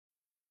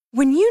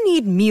When you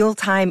need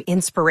mealtime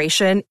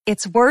inspiration,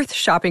 it's worth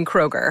shopping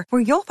Kroger,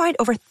 where you'll find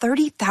over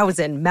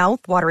 30,000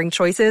 mouth-watering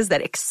choices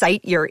that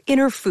excite your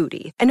inner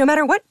foodie. And no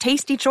matter what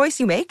tasty choice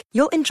you make,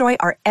 you'll enjoy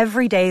our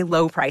everyday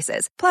low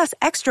prices, plus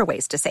extra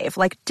ways to save,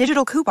 like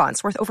digital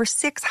coupons worth over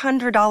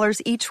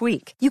 $600 each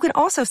week. You can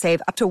also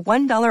save up to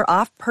 $1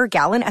 off per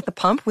gallon at the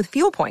pump with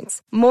fuel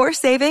points. More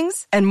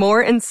savings and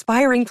more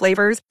inspiring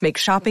flavors make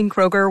shopping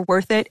Kroger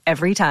worth it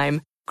every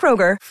time.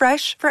 Kroger,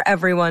 fresh for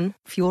everyone.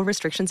 Fuel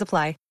restrictions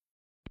apply.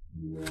 Hey,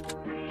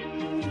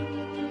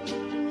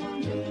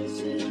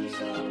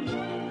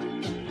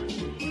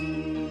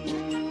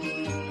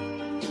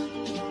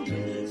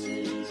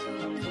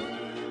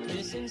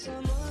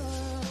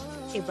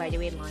 by the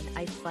way, Lon,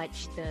 I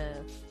fudged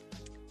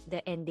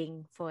the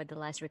ending for the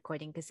last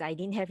recording because I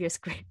didn't have your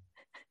script.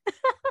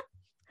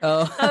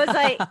 Oh. I was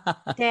like,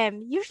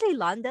 damn, usually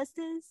Lon does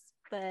this,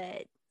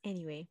 but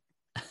anyway.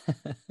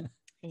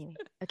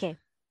 Okay.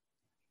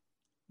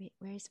 Wait,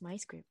 where's my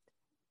script?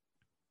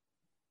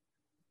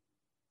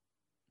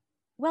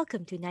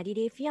 Welcome to 90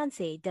 Day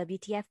Fiancé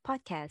WTF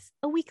Podcast,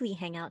 a weekly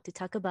hangout to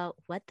talk about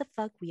what the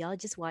fuck we all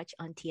just watched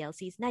on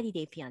TLC's 90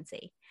 Day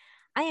Fiancé.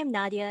 I am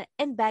Nadia,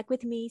 and back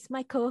with me is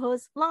my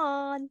co-host,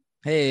 Lon.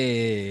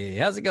 Hey,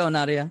 how's it going,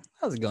 Nadia?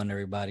 How's it going,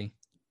 everybody?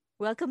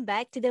 Welcome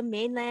back to the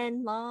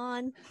mainland,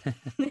 Lon.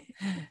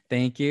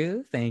 Thank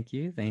you.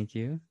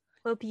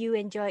 Hope you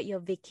enjoyed your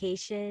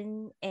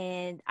vacation,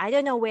 and I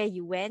don't know where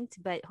you went,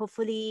 but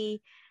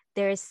hopefully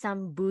there's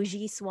some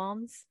bougie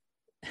swamps.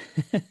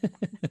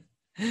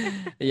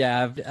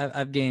 Yeah,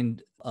 I've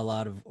gained a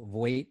lot of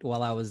weight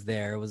while I was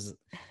there. It was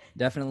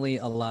definitely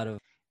a lot of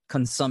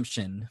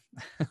consumption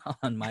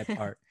on my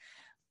part.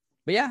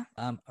 But yeah,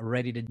 I'm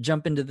ready to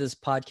jump into this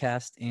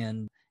podcast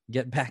and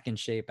get back in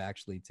shape,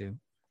 actually, too.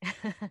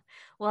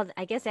 Well,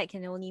 I guess that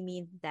can only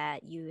mean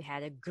that you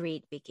had a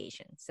great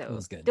vacation. So It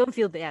was good. Don't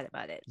feel bad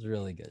about it. It was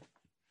really good.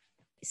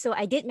 So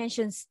I did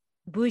mention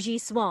bougie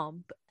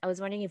swamp. I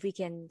was wondering if we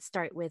can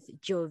start with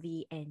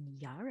Jovi and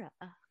Yara.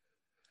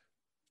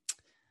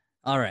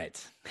 All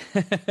right.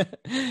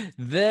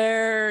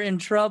 They're in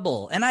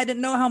trouble. And I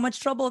didn't know how much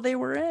trouble they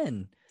were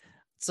in.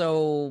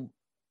 So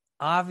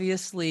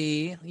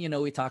obviously,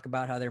 we talk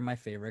about how they're my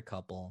favorite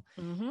couple.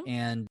 Mm-hmm.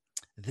 And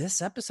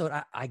this episode,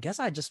 I guess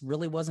I just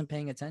really wasn't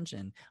paying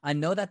attention. I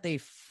know that they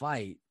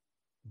fight,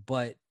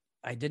 but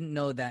I didn't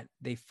know that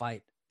they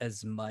fight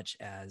as much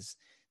as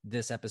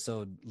this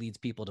episode leads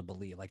people to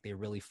believe. Like, they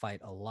really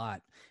fight a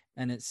lot.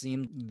 And it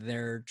seemed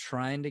they're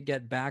trying to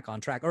get back on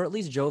track, or at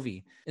least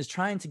Jovi is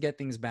trying to get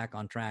things back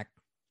on track.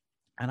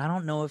 And I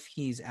don't know if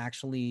he's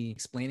actually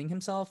explaining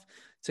himself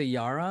to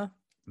Yara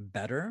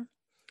better.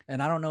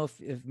 And I don't know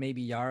if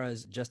maybe Yara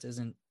just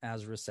isn't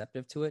as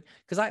receptive to it,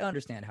 because I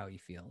understand how he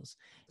feels.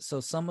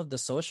 So some of the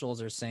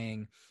socials are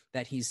saying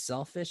that he's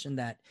selfish and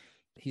that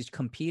he's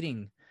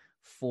competing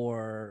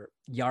for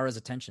Yara's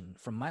attention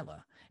from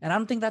Mila. And I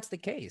don't think that's the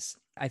case.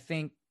 I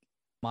think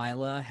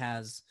Mila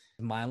has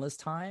Mila's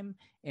time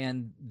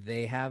and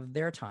they have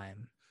their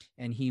time.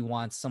 And he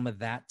wants some of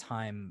that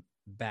time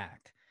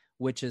back,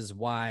 which is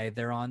why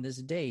they're on this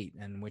date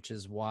and which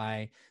is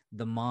why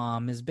the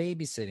mom is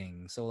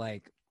babysitting. So,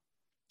 like,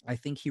 I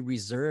think he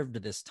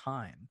reserved this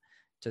time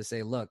to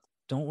say, look,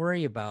 don't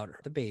worry about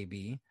the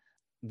baby.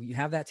 We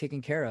have that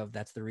taken care of.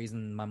 That's the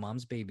reason my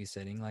mom's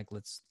babysitting. Like,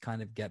 let's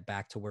kind of get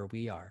back to where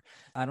we are.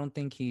 I don't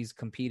think he's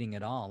competing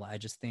at all. I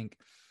just think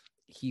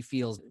he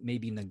feels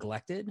maybe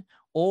neglected,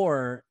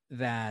 or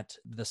that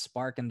the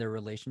spark in their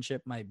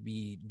relationship might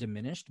be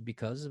diminished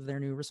because of their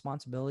new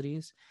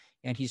responsibilities.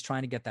 And he's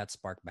trying to get that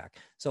spark back.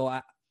 So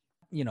I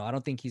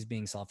don't think he's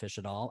being selfish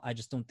at all. I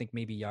just don't think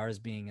maybe Yara's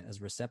being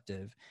as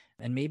receptive,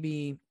 and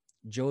maybe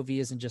Jovi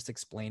isn't just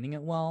explaining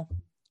it well,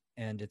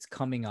 and it's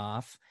coming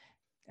off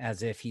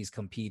as if he's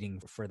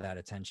competing for that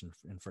attention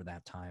and for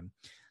that time.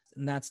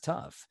 And that's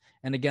tough.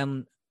 And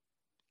again,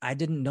 I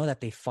didn't know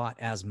that they fought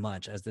as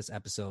much as this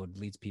episode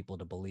leads people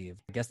to believe.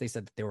 I guess they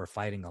said that they were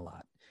fighting a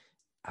lot.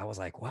 I was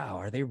like, wow,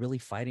 are they really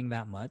fighting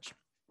that much?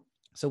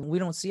 So we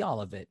don't see all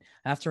of it.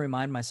 I have to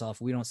remind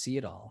myself, we don't see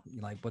it all.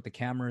 Like what the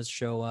cameras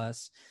show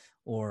us,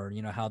 or,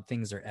 how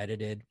things are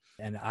edited.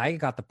 And I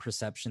got the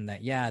perception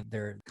that, yeah,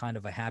 they're kind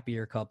of a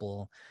happier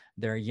couple.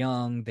 They're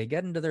young. They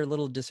get into their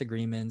little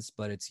disagreements,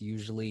 but it's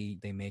usually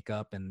they make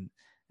up and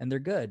they're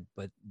good.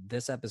 But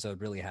this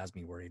episode really has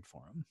me worried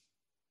for them.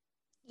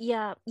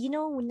 Yeah,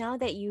 now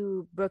that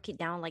you broke it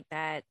down like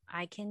that,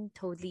 I can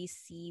totally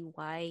see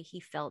why he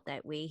felt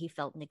that way. He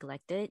felt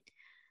neglected.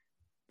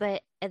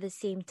 But at the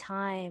same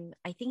time,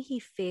 I think he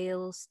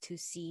fails to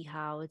see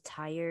how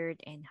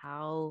tired and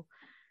how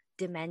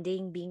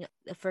demanding being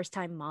a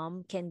first-time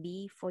mom can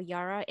be for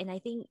Yara. And I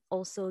think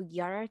also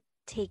Yara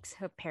takes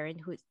her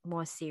parenthood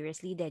more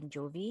seriously than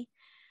Jovi.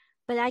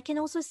 But I can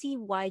also see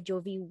why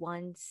Jovi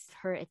wants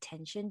her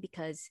attention,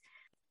 because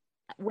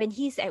when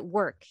he's at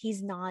work,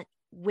 he's not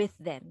with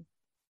them.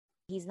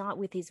 He's not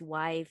with his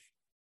wife.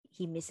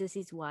 He misses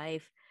his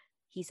wife.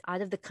 He's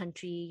out of the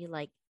country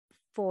like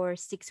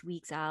 4-6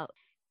 weeks out.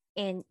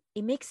 And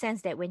it makes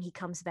sense that when he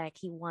comes back,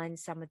 he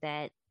wants some of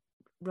that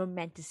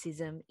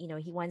romanticism.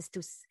 He wants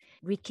to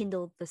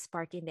rekindle the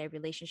spark in their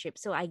relationship.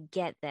 So I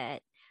get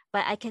that.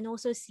 But I can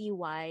also see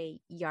why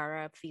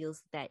Yara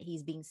feels that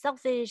he's being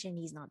selfish and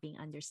he's not being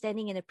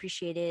understanding and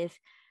appreciative.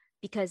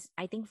 Because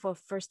I think for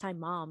first time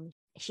mom,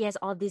 she has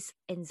all this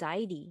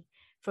anxiety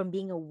from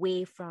being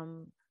away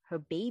from her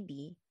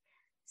baby.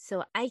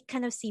 So I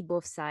kind of see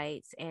both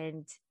sides.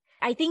 And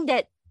I think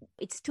that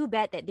it's too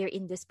bad that they're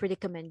in this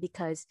predicament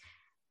because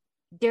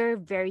they're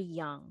very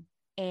young.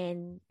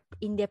 And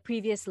in their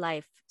previous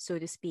life, so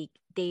to speak,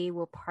 they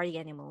were party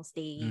animals.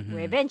 They were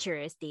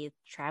adventurous. They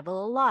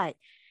travel a lot.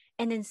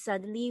 And then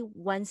suddenly,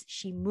 once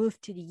she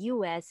moved to the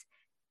US,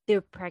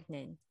 they're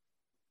pregnant.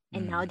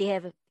 And now they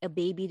have a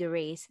baby to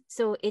raise.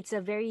 So it's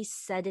a very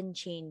sudden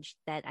change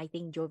that I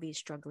think Jovi is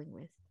struggling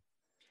with.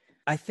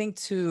 I think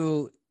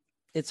too,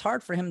 it's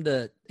hard for him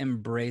to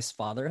embrace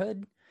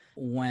fatherhood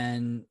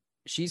when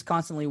she's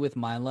constantly with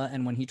Mila.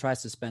 And when he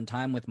tries to spend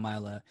time with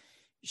Mila,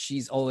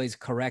 she's always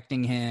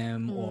correcting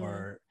him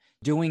or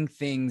doing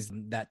things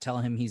that tell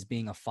him he's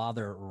being a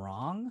father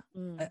wrong.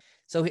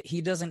 So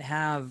he doesn't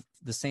have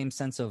the same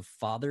sense of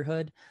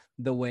fatherhood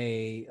the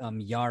way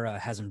Yara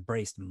has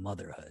embraced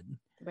motherhood.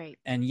 Right.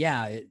 And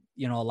yeah,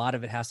 a lot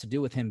of it has to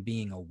do with him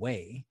being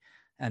away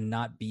and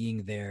not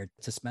being there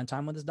to spend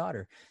time with his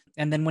daughter.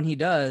 And then when he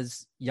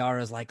does,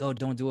 Yara's like, oh,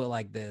 don't do it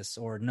like this,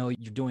 or no,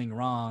 you're doing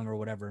wrong, or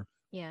whatever.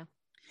 Yeah.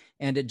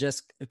 And it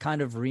just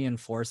kind of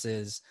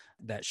reinforces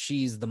that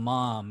she's the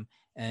mom,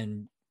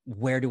 and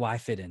where do I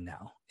fit in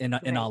now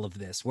in all of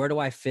this? Where do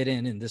I fit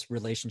in this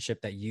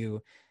relationship that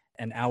you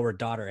and our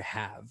daughter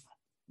have?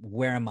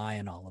 Where am I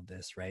in all of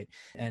this, right?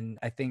 And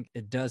I think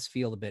it does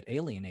feel a bit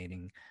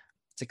alienating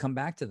to come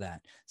back to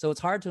that. So it's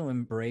hard to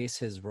embrace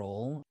his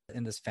role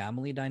in this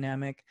family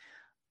dynamic.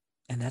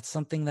 And that's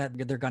something that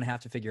they're going to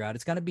have to figure out.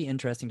 It's going to be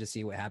interesting to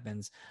see what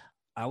happens.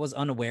 I was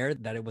unaware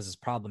that it was as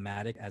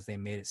problematic as they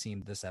made it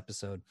seem this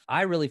episode.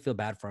 I really feel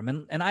bad for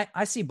him. And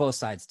I see both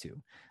sides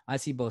too.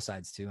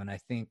 And I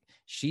think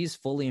she's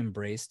fully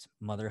embraced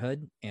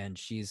motherhood and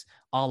she's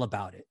all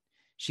about it.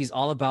 She's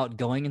all about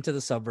going into the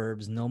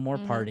suburbs, no more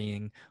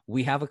partying.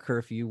 We have a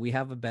curfew. We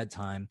have a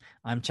bedtime.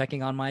 I'm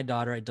checking on my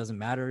daughter. It doesn't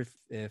matter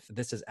if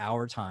this is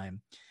our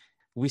time.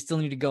 We still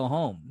need to go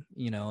home,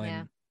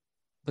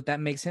 but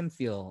that makes him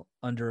feel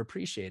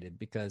underappreciated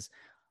because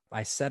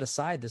I set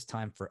aside this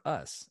time for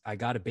us. I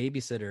got a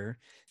babysitter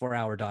for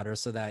our daughter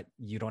so that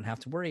you don't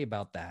have to worry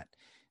about that.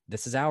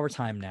 This is our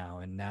time now.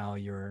 And now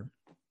you're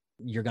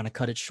going to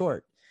cut it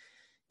short,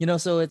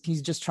 so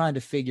he's just trying to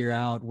figure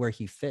out where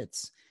he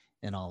fits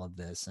in all of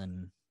this.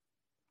 And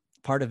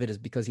part of it is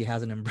because he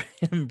hasn't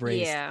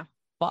embraced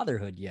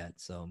fatherhood yet.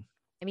 So,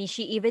 I mean,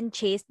 she even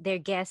chased their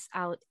guests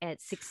out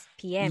at 6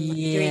 p.m.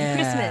 during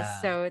Christmas.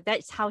 So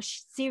that's how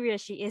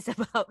serious she is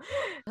about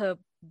her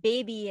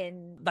baby.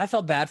 And I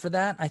felt bad for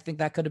that. I think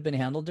that could have been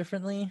handled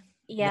differently.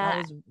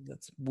 Yeah.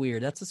 That's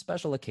weird. That's a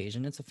special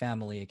occasion. It's a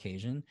family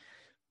occasion.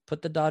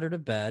 Put the daughter to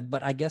bed.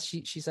 But I guess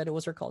she said it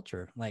was her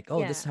culture. Like,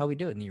 this is how we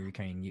do it in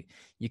Ukraine.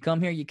 You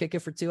come here, you kick it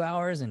for 2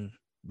 hours and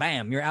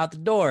bam, you're out the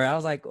door. I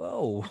was like,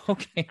 whoa,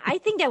 okay. I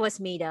think that was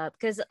made up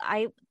because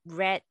I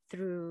read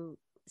through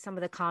some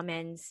of the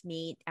comments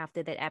made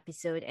after that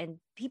episode, and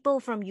people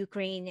from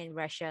Ukraine and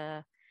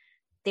Russia,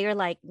 they're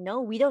like,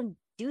 no, we don't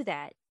do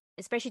that,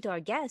 especially to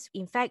our guests.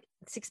 In fact,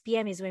 6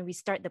 p.m. is when we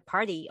start the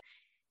party.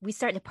 We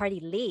start the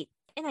party late.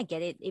 And I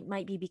get it. It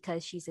might be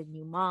because she's a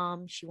new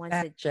mom. She wants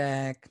to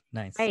check.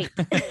 Nice. Right.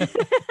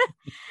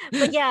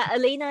 But yeah,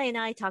 Elena and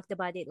I talked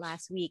about it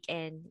last week.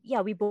 And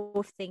yeah, we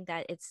both think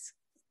that it's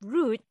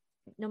rude,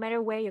 no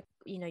matter where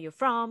you're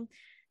from,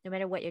 no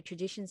matter what your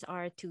traditions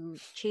are, to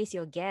chase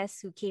your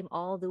guests who came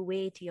all the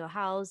way to your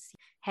house,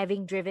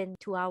 having driven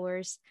 2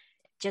 hours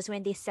just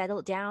when they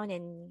settled down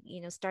and,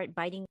 start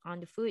biting on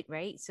the food,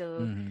 right?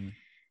 So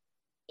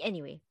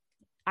anyway,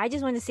 I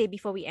just want to say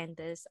before we end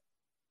this,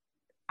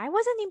 I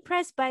wasn't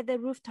impressed by the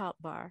rooftop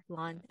bar,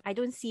 Lon. I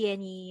don't see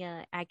any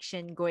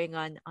action going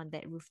on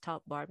that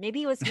rooftop bar.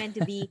 Maybe it was meant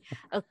to be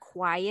a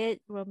quiet,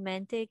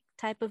 romantic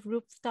type of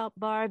rooftop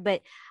bar,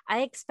 but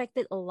I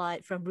expected a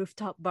lot from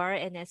rooftop bar.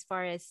 And as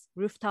far as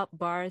rooftop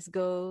bars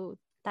go,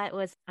 that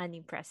was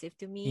unimpressive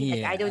to me. Yeah.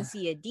 Like, I don't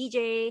see a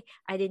DJ.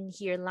 I didn't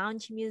hear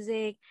lounge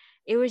music.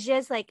 It was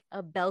just like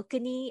a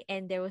balcony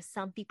and there was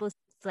some people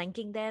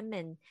flanking them.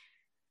 And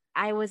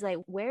I was like,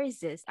 where is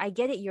this? I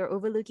get it. You're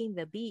overlooking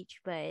the beach,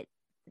 but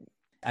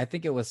I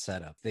think it was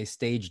set up. They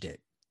staged it.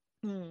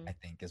 I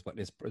think is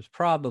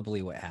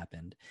probably what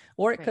happened.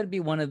 Or it could be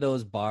one of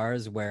those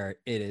bars where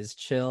it is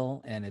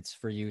chill and it's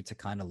for you to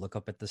kind of look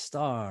up at the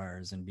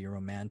stars and be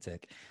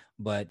romantic.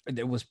 But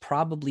it was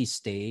probably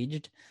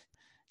staged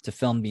to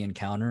film the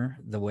encounter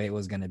the way it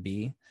was going to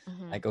be.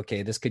 Like,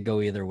 okay, this could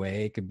go either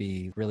way. It could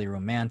be really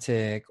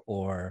romantic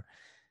or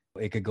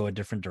it could go a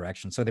different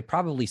direction. So they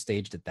probably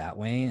staged it that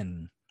way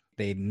and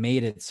they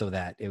made it so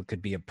that it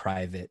could be a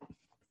private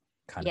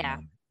kind of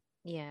moment.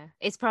 Yeah,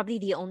 it's probably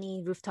the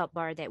only rooftop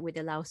bar that would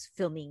allow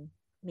filming,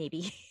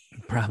 maybe.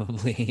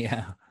 Probably,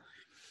 yeah.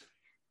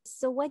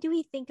 So what do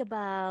we think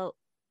about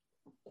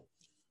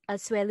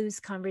Asuelu's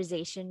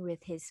conversation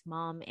with his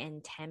mom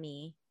and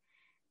Tammy.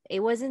 It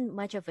wasn't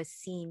much of a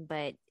scene,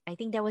 but I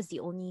think that was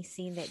the only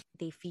scene that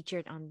they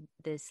featured on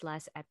this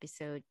last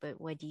episode. But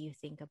what do you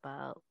think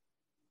about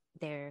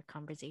their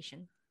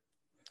conversation?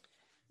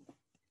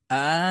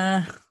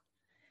 I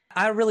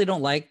really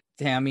don't like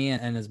Tammy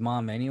and his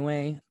mom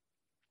anyway,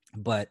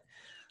 but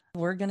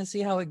we're going to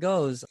see how it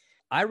goes.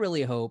 I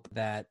really hope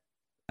that,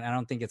 and I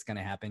don't think it's going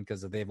to happen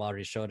because they've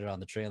already showed it on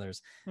the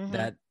trailers,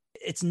 that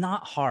it's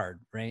not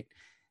hard, right?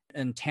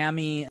 And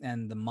Tammy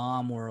and the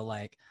mom were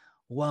like,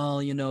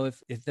 well, you know,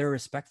 if they're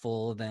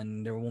respectful,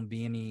 then there won't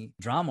be any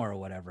drama or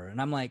whatever.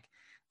 And I'm like,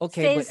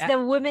 okay, Says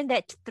the woman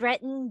that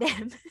threatened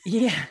them.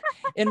 Yeah.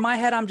 In my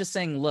head, I'm just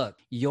saying, look,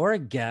 you're a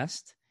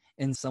guest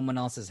in someone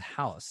else's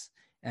house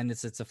and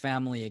it's a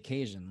family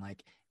occasion.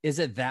 Like, is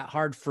it that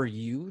hard for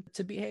you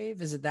to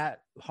behave? Is it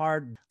that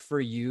hard for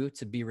you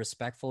to be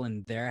respectful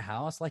in their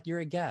house? Like, you're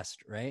a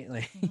guest, right?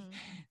 Like,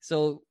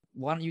 so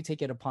why don't you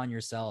take it upon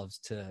yourselves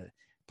to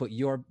put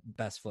your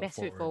best foot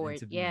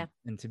forward,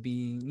 and to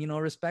be, you know,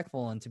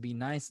 respectful and to be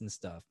nice and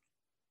stuff.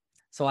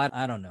 So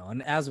I don't know.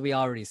 And as we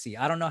already see,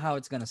 I don't know how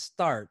it's going to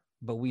start,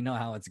 but we know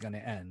how it's going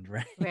to end,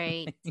 right?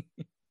 Right.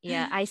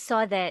 Yeah, I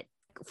saw that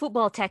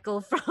football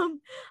tackle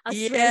from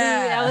Australia.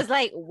 Yeah. I was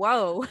like,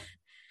 whoa.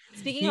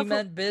 He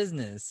meant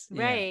business.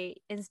 Right.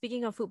 Yeah. And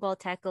speaking of football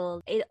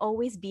tackle, it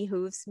always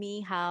behooves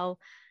me how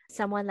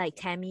someone like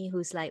Tammy,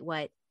 who's like,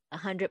 what,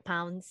 100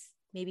 pounds,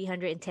 maybe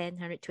 110,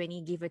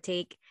 120, give or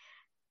take,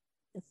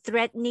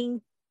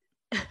 threatening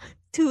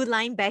two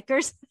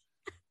linebackers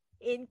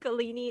in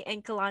Kalini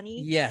and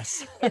Kalani.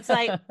 Yes. It's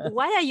like,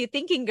 what are you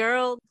thinking,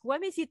 girl?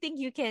 What makes you think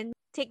you can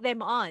take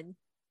them on?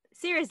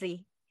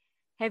 Seriously.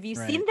 Have you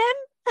seen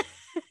them?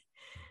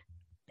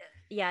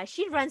 Yeah,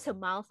 she runs her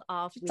mouth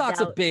off. She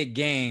talks a big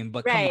game,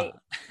 but come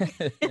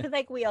on.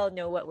 Like, we all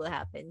know what will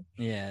happen.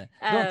 Yeah.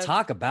 Don't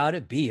talk about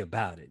it, be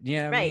about it. You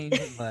know what I mean?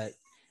 But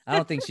I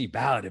don't think she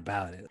bowed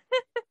about it.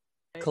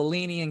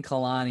 Kalini and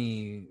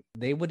Kalani,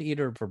 they would eat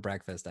her for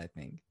breakfast, I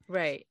think.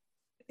 Right.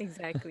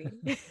 Exactly.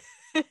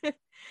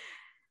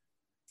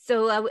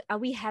 So are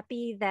we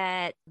happy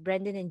that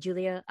Brendan and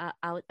Julia are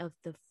out of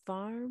the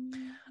farm?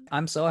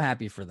 I'm so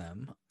happy for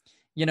them.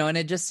 You know, and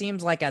it just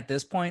seems like at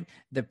this point,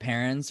 the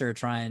parents are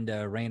trying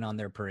to rain on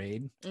their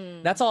parade.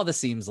 That's all this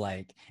seems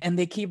like. And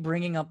they keep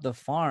bringing up the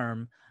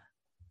farm.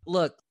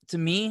 Look, to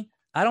me,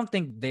 I don't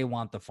think they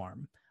want the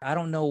farm. I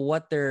don't know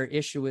what their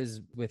issue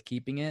is with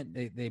keeping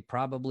it. They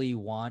probably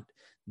want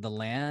the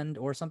land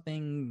or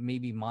something,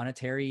 maybe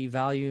monetary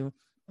value.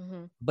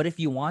 But if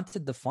you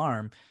wanted the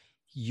farm,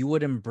 you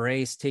would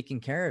embrace taking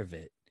care of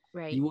it.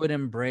 Right. You would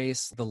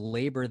embrace the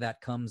labor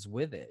that comes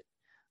with it.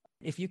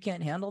 If you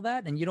can't handle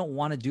that and you don't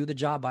want to do the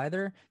job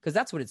either, because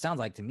that's what it sounds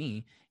like to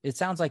me. It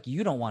sounds like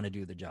you don't want to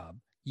do the job.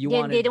 They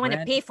don't want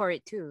to pay for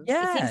it too.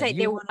 Yeah, it seems like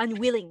they're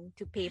unwilling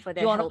to pay for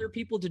their help. You want other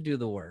people to do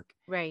the work.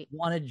 Right. You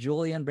wanted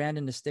Julia and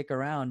Brandon to stick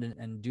around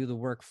and do the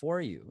work for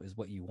you is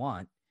what you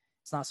want.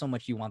 It's not so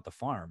much you want the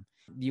farm.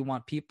 You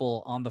want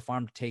people on the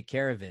farm to take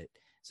care of it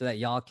so that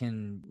y'all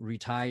can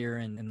retire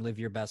and live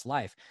your best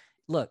life.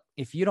 Look,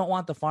 if you don't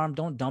want the farm,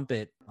 don't dump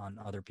it on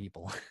other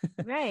people.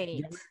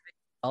 Right.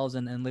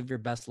 And live your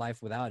best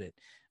life without it.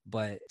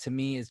 But to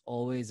me, it's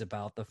always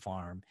about the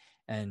farm.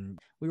 And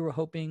we were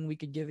hoping we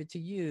could give it to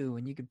you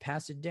and you could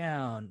pass it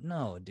down.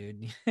 No,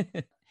 dude.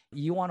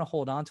 You want to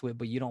hold on to it,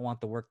 but you don't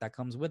want the work that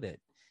comes with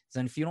it. So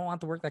if you don't want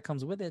the work that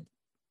comes with it,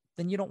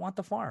 then you don't want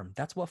the farm.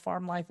 That's what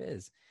farm life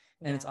is.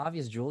 And it's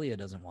obvious Julia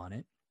doesn't want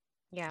it.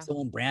 Yeah. So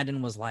when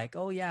Brandon was like,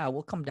 oh yeah,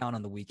 we'll come down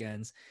on the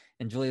weekends.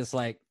 And Julia's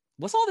like,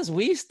 what's all this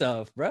Wii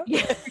stuff, bro?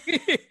 Yeah.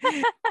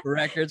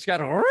 Records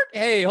got hurt.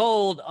 Hey,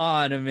 hold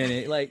on a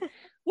minute. Like,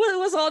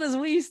 what's all this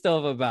Wii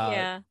stuff about?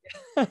 Yeah.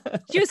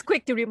 She was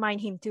quick to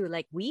remind him too,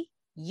 like,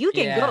 you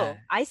can go.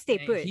 I stay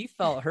put. He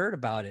felt hurt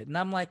about it. And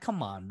I'm like,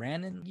 come on,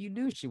 Brandon. You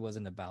knew she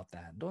wasn't about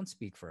that. Don't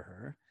speak for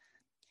her.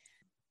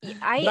 But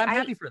I'm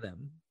happy for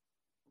them.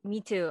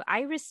 Me too.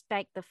 I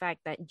respect the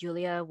fact that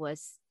Julia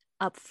was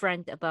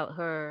upfront about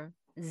her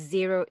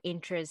zero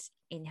interest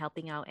in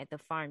helping out at the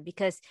farm,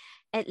 because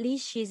at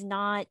least she's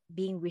not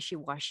being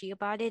wishy-washy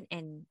about it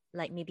and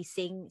like maybe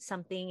saying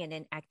something and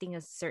then acting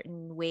a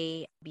certain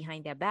way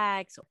behind their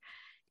backs.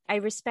 I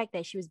respect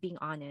that she was being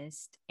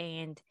honest,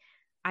 and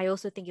I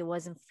also think it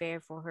wasn't fair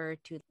for her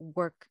to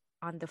work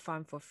on the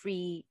farm for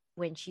free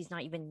when she's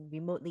not even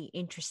remotely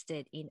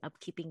interested in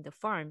upkeeping the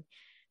farm,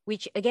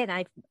 which again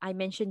I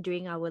mentioned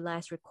during our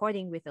last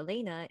recording with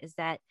Elena, is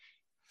that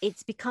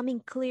it's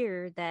becoming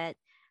clear that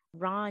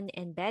Ron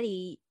and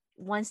Betty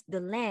wants the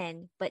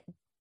land but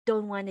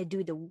don't want to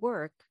do the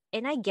work.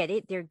 And I get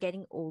it, they're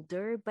getting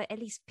older, but at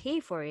least pay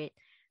for it.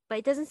 But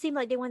it doesn't seem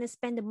like they want to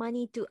spend the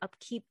money to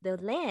upkeep the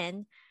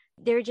land.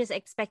 They're just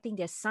expecting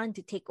their son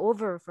to take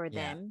over for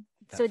them.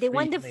 So they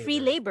want the free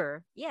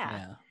labor.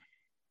 Yeah.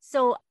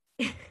 So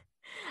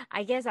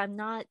I guess I'm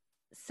not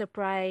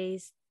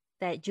surprised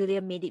that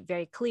Julia made it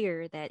very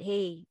clear that,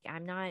 hey,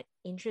 I'm not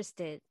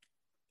interested.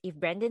 If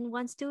Brendan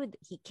wants to,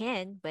 he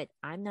can, but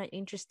I'm not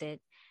interested.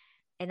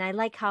 And I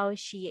like how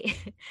she,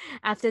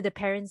 after the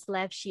parents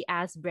left, she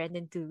asked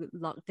Brendan to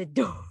lock the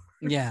door.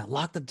 Yeah,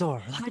 lock the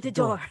door. Lock the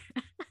door.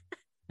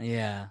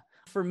 Yeah.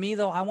 For me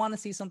though, I want to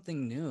see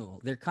something new.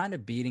 They're kind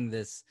of beating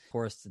this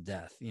horse to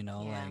death, Yeah.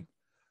 like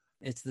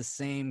it's the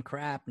same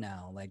crap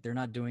now. Like they're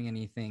not doing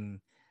anything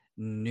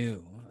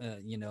new.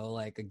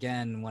 Like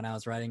again, when I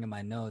was writing in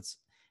my notes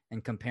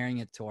and comparing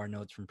it to our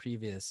notes from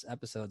previous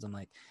episodes, I'm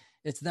like,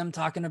 it's them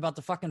talking about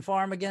the fucking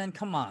farm again.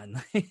 Come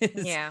on.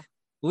 Yeah.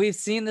 We've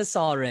seen this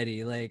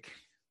already. Like,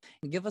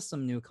 give us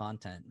some new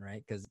content,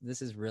 right? Because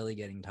this is really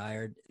getting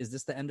tired. Is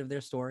this the end of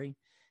their story?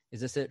 Is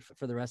this it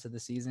for the rest of the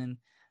season?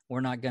 We're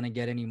not going to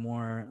get any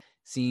more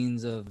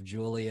scenes of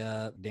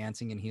Julia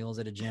dancing in heels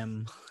at a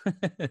gym.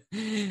 I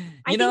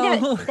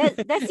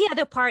think that's the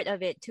other part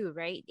of it too,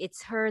 right?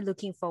 It's her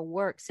looking for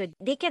work. So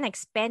they can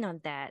expand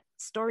on that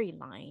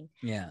storyline.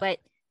 Yeah. But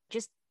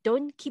just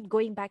don't keep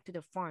going back to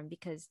the farm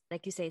because,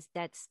 like you say,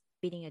 that's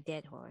beating a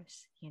dead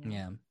horse,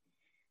 Yeah.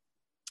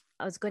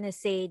 I was going to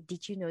say,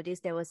 did you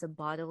notice there was a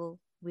bottle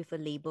with a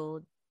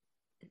label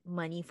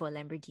money for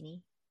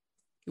Lamborghini?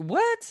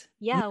 What?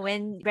 Yeah,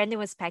 when Brendan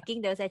was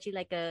packing, there was actually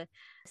like a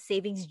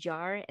savings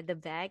jar at the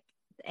back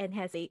and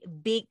has a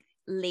big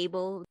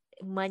label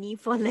money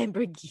for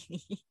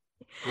Lamborghini.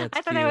 I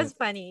thought that was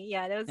funny.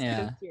 Yeah, that was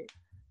so cute.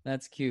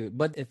 That's cute.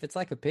 But if it's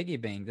like a piggy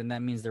bank, then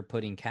that means they're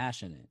putting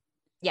cash in it.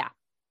 Yeah.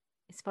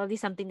 It's probably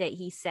something that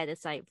he set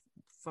aside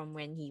from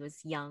when he was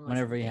young.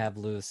 Whenever you have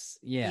loose.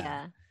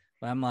 Yeah.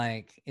 But I'm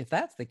like, if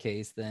that's the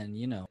case, then,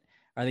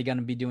 are they going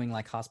to be doing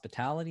like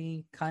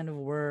hospitality kind of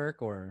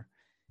work, or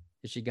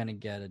is she going to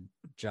get a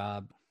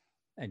job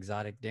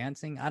exotic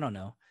dancing? I don't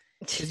know.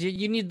 Because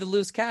you need the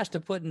loose cash to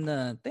put in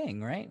the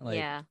thing, right? Like,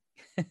 yeah,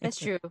 that's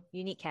true.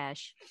 You need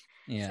cash.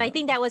 Yeah. So I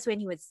think that was when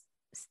he was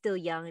still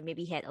young and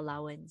maybe he had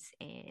allowance.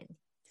 And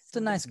it's a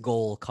nice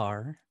goal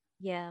car.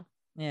 Yeah.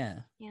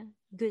 Yeah. Yeah.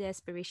 Good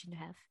aspiration to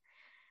have.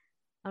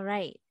 All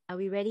right. Are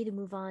we ready to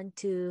move on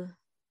to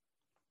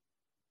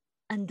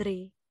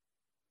Andre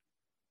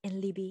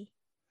and Libby?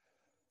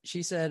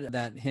 She said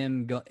that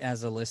him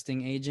as a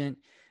listing agent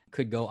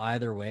could go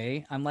either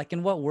way. I'm like,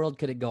 in what world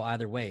could it go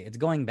either way? It's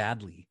going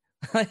badly.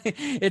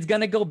 It's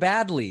going to go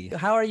badly.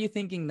 How are you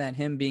thinking that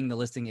him being the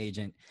listing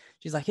agent,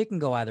 she's like, it can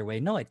go either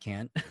way. No, it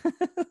can't.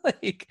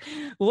 Like,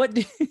 what?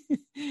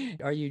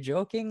 Are you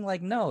joking?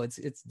 Like, no,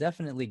 it's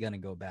definitely going to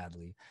go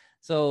badly.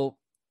 So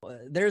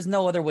there's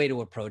no other way to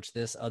approach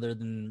this other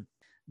than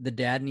the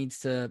dad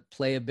needs to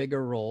play a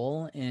bigger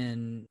role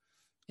in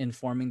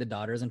informing the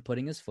daughters and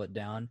putting his foot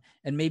down.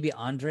 And maybe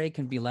Andre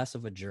can be less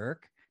of a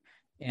jerk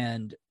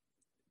and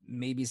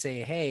maybe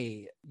say,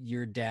 hey,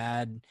 your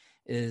dad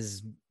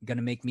is going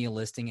to make me a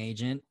listing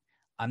agent.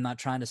 I'm not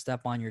trying to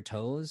step on your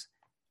toes.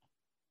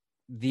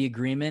 The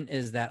agreement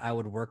is that I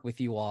would work with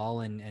you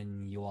all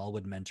and you all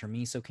would mentor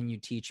me. So can you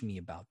teach me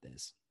about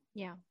this?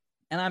 Yeah.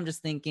 And I'm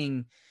just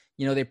thinking,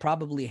 they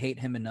probably hate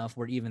him enough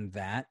where even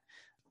that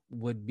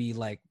would be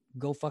like,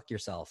 go fuck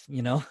yourself,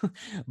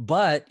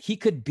 but he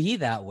could be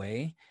that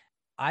way.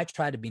 I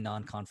try to be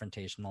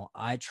non-confrontational.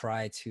 I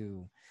try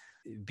to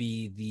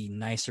be the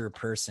nicer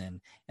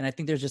person. And I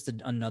think there's just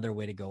another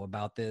way to go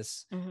about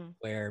this,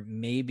 where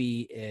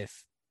maybe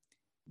if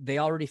they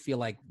already feel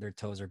like their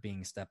toes are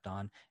being stepped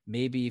on,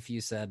 maybe if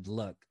you said,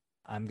 look,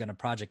 I'm going to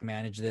project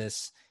manage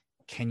this.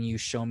 Can you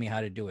show me how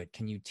to do it?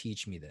 Can you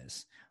teach me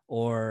this?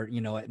 Or,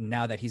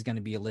 now that he's going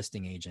to be a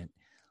listing agent,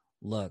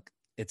 look,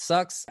 it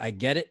sucks. I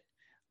get it.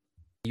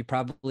 You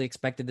probably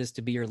expected this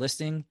to be your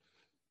listing.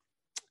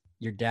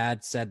 Your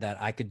dad said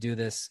that I could do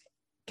this.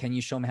 Can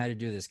you show me how to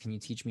do this? Can you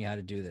teach me how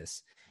to do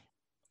this?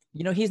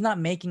 He's not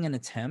making an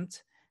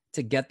attempt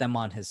to get them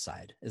on his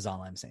side, is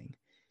all I'm saying.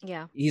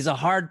 Yeah. He's a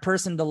hard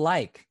person to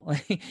like.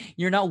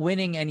 You're not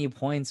winning any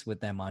points with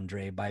them,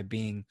 Andre, by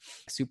being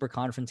super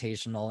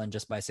confrontational and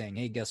just by saying,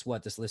 hey, guess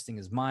what? This listing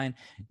is mine.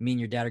 Me and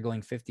your dad are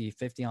going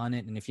 50-50 on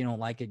it. And if you don't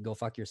like it, go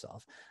fuck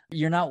yourself.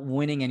 You're not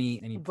winning any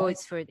votes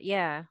points. for,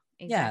 yeah.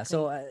 Exactly. Yeah.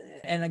 So,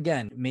 and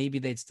again, maybe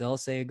they'd still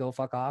say go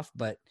fuck off,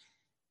 but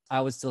I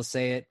would still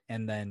say it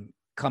and then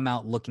come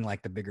out looking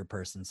like the bigger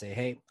person, say,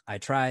 hey, I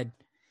tried.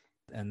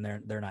 And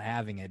they're not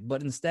having it.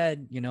 But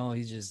instead,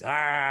 he's just,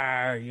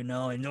 and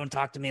don't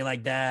talk to me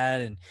like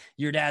that. And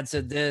your dad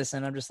said this.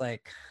 And I'm just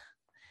like,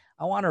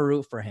 I want to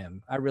root for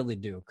him. I really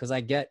do. Because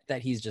I get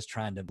that he's just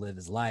trying to live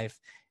his life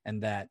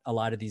and that a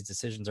lot of these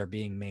decisions are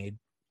being made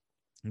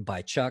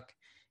by Chuck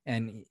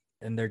and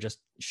they're just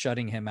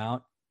shutting him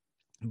out.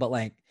 But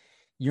like,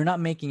 you're not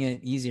making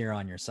it easier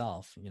on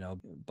yourself,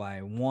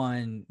 by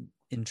one,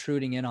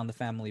 intruding in on the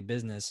family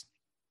business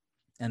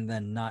and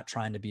then not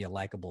trying to be a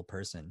likable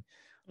person.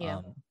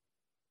 Yeah.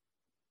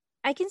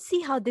 I can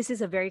see how this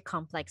is a very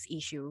complex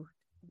issue.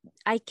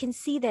 I can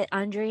see that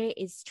Andre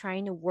is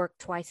trying to work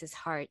twice as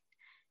hard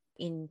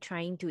in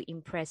trying to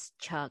impress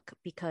Chuck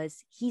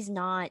because he's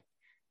not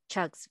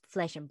Chuck's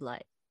flesh and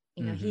blood.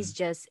 He's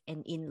just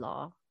an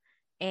in-law.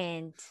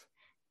 And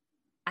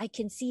I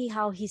can see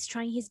how he's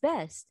trying his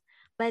best.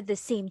 But at the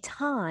same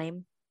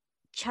time,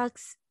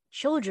 Chuck's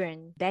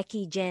children,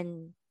 Becky,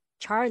 Jen,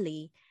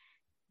 Charlie,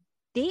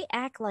 they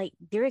act like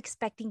they're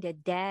expecting their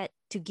dad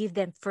to give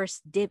them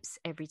first dibs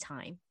every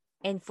time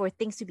and for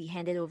things to be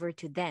handed over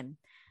to them.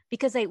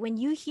 Because like when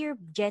you hear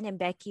Jen and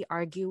Becky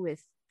argue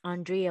with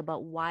Andre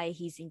about why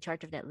he's in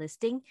charge of that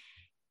listing,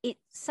 it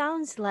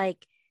sounds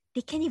like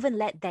they can't even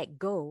let that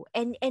go.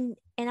 And I'm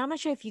not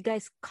sure if you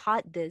guys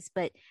caught this,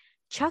 but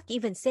Chuck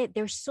even said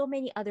there's so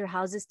many other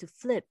houses to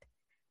flip.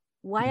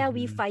 Why are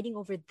we Mhm. fighting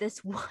over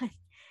this one?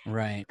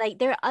 Right. Like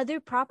there are other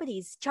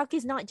properties. Chuck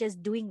is not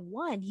just doing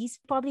one. He's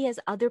probably has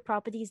other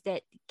properties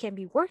that can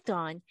be worked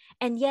on.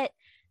 And yet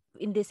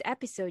in this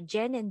episode,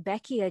 Jen and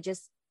Becky are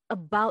just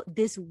about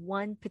this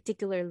one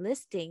particular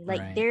listing.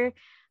 Like Right. they're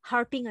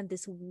harping on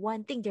this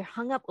one thing. They're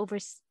hung up over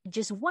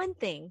just one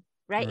thing,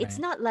 right? It's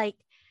Right. not like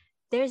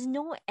there's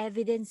no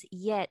evidence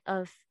yet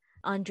of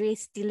Andre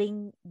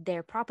stealing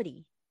their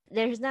property.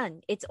 There's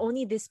none. It's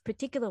only this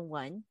particular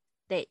one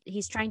that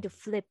he's trying to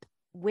flip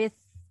with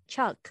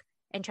Chuck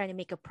and trying to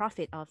make a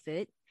profit of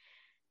it.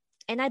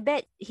 And I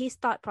bet his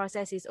thought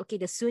process is, okay,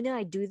 the sooner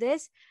I do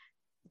this,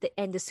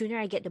 and the sooner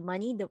I get the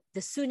money,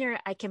 the sooner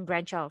I can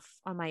branch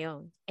off on my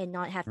own and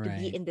not have to be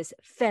Right. in this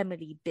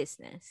family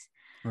business.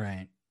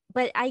 Right.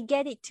 But I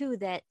get it too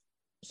that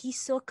he's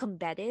so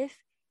combative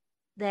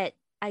that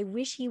I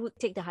wish he would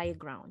take the higher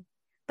ground.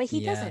 But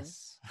he doesn't.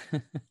 Yes.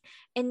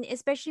 And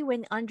especially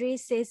when Andre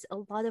says a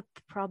lot of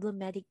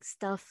problematic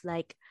stuff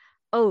like,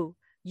 oh,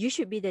 you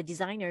should be the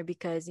designer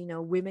because, you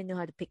know, women know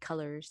how to pick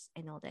colors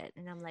and all that.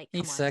 And I'm like,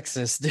 come He's on.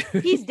 sexist,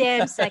 dude. He's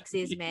damn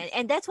sexist, man.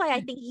 And that's why I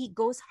think he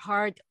goes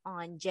hard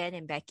on Jen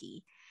and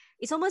Becky.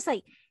 It's almost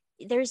like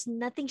there's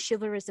nothing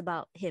chivalrous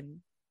about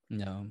him.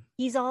 No.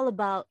 He's all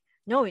about,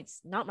 no,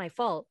 it's not my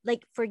fault.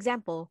 Like, for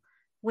example,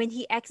 when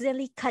he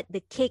accidentally cut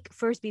the cake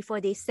first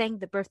before they sang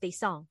the birthday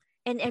song,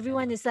 and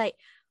everyone is like,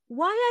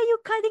 why are you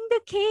cutting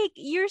the cake?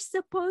 You're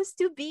supposed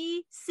to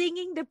be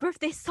singing the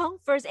birthday song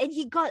first. And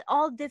he got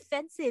all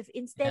defensive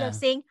instead of Yeah.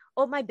 saying,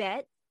 oh, my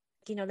bad,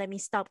 you know, let me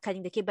stop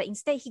cutting the cake. But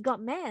instead, he got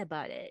mad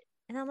about it.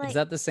 And I'm Is like,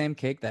 that the same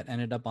cake that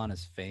ended up on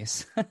his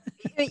face?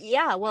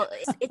 yeah, well,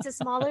 it's a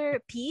smaller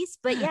piece,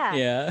 but yeah,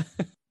 Yeah.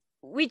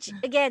 which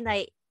again,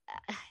 like,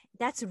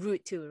 that's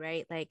rude too,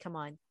 right? Like, come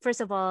on. First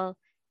of all,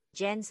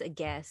 Jen's a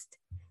guest,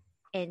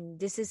 and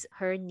this is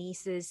her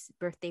niece's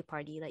birthday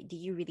party. Like, do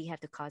you really have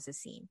to cause a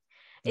scene?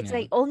 It's Yeah.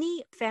 like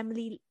only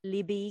family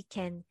Libby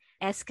can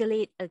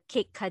escalate a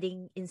cake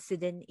cutting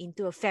incident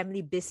into a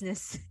family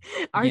business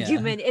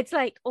argument. It's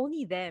like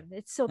only them.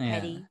 It's so Yeah.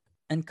 petty.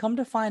 And come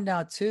to find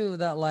out too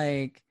that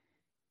like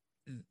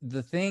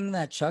the thing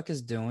that Chuck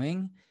is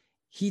doing,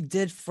 he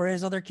did for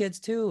his other kids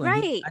too. And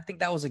Right. I think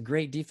that was a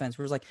great defense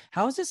where it was like,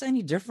 how is this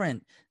any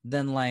different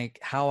than like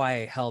how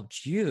I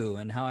helped you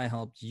and how I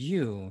helped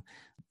you?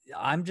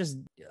 I'm just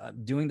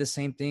doing the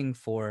same thing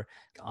for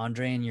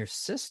Andre and your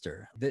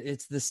sister.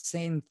 It's the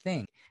same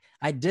thing.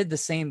 I did the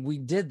same. We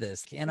did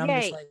this. And I'm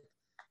just Right. like,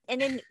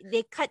 And then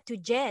they cut to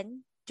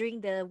Jen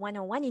during the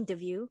one-on-one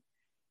interview,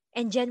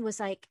 and Jen was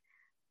like,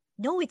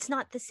 no, it's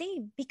not the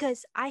same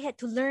because I had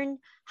to learn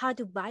how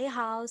to buy a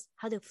house,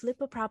 how to flip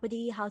a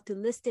property, how to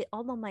list it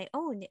all on my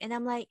own. And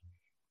I'm like,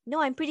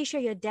 no, I'm pretty sure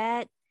your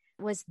dad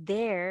was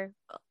there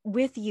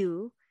with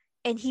you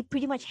and he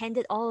pretty much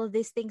handed all of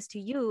these things to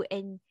you.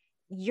 And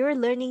you're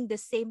learning the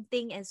same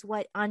thing as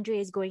what Andre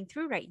is going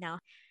through right now.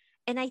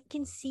 And I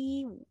can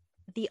see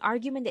the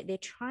argument that they're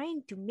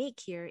trying to make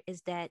here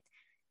is that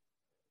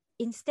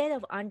instead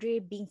of Andre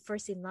being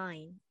first in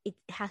line, it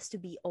has to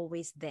be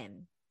always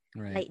them.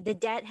 right. Like the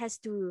dad has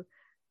to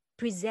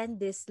present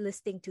this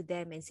listing to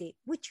them and say,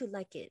 would you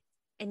like it?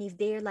 And if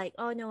they're like,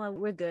 oh no,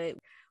 we're good,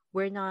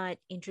 we're not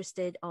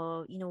interested,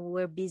 or you know,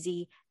 we're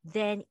busy,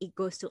 then it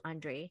goes to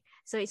Andre.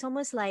 So it's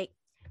almost like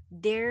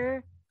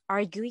they're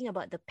arguing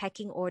about the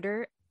Pecking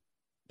order,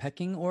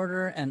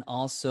 and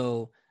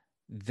also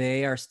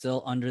they are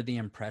still under the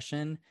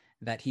impression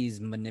that he's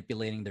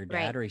manipulating their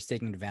right? dad or he's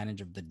taking advantage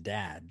of the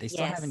dad. They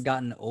still haven't Yes.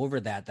 gotten over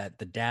that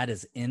the dad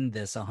is in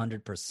this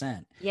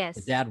 100%. The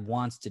Yes. dad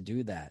wants to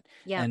do that.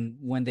 Yeah. And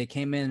when they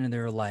came in and they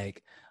were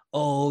like,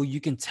 oh,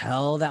 you can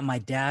tell that my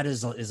dad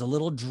is a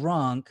little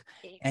drunk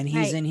and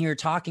he's Right. in here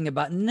talking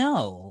about,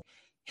 no.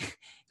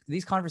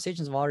 These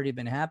conversations have already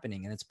been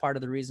happening, and it's part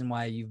of the reason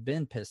why you've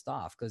been pissed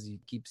off, because you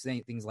keep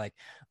saying things like,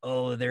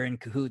 oh, they're in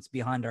cahoots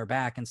behind our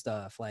back and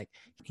stuff. Like,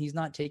 he's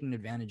not taking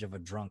advantage of a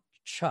drunk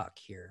Chuck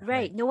here.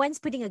 Right. Like, No one's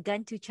putting a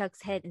gun to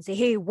Chuck's head and say,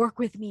 hey, work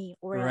with me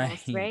or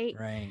else, right, right?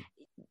 right.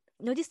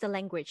 Notice the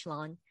language,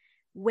 Lon.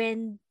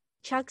 When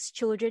Chuck's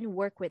children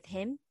work with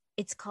him,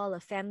 it's called a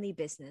family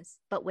business.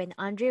 But when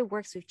Andre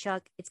works with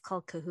Chuck, it's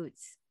called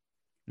cahoots.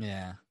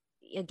 Yeah.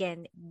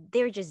 Again,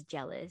 they're just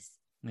jealous,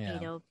 Yeah. you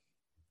know.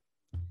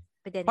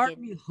 But then Part of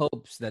again, me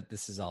hopes that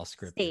this is all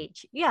scripted.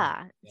 stage.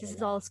 Yeah, Get this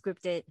is all along.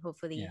 scripted,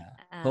 hopefully.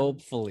 Yeah.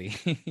 Hopefully.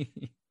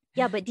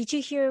 Yeah, but did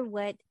you hear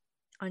what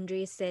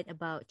Andre said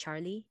about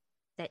Charlie?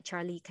 That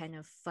Charlie kind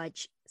of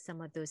fudged some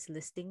of those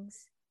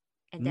listings.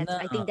 And that's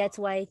I think No. that's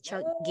why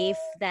Chuck gave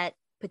that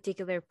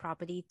particular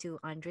property to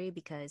Andre,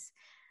 because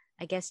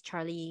I guess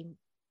Charlie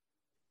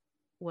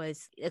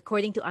was,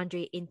 according to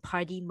Andre, in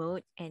party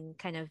mode and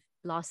kind of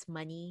lost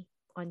money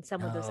on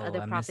some of those Oh,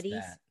 other I missed properties.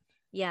 that.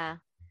 Yeah.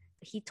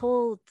 He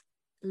told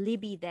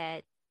Libby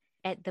that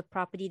at the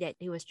property that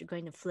he was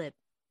going to flip,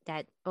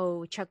 that,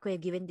 oh, Chuck could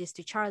have given this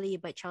to Charlie,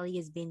 but Charlie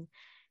has been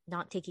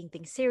not taking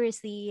things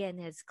seriously and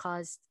has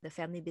caused the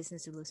family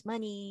business to lose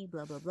money,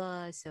 blah, blah,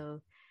 blah.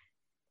 So,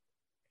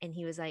 and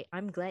he was like,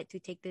 I'm glad to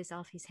take this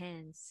off his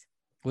hands.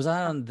 Was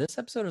that on this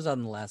episode or was that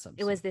on the last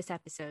episode? It was this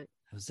episode.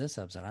 It was this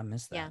episode. I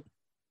missed that. Yeah.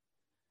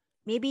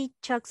 Maybe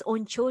Chuck's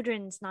own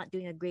children's not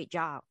doing a great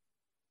job,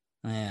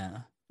 Yeah.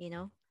 you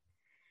know?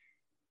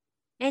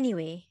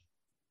 Anyway,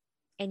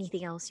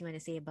 anything else you want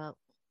to say about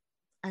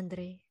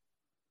Andre?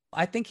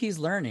 I think he's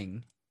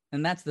learning.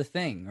 And that's the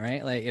thing,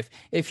 right? Like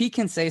if he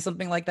can say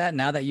something like that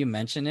now that you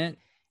mention it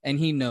and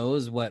he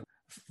knows what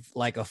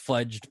like a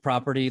fudged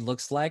property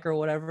looks like or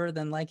whatever,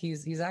 then like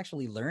he's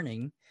actually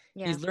learning.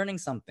 Yeah. He's learning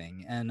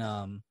something.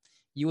 And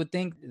you would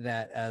think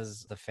that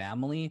as the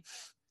family,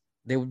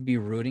 they would be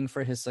rooting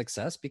for his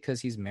success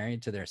because he's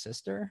married to their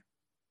sister.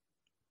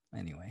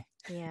 Anyway.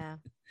 Yeah.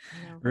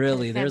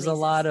 Really, there's a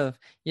lot of,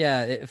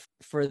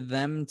 for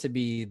them to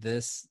be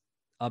this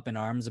up in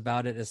arms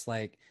about it, it's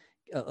like,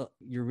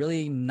 you're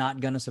really not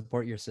going to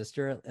support your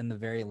sister in the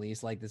very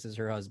least. Like, this is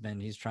her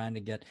husband. He's trying to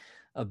get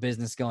a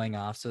business going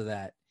off so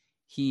that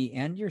he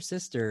and your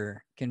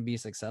sister can be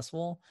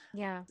successful.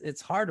 Yeah.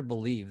 It's hard to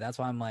believe. That's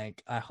why I'm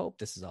like, I hope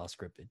this is all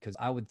scripted, because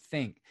I would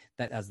think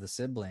that as the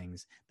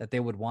siblings that they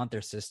would want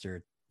their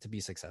sister to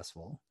be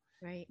successful.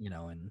 Right. You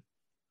know, and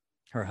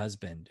her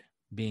husband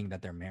being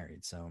that they're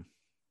married. So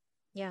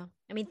yeah.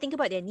 I mean, think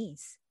about their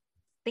niece.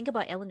 Think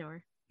about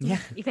Eleanor. Yeah.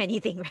 If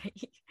anything,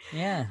 right?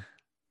 Yeah.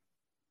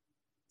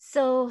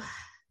 So,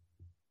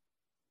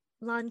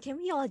 Lon, can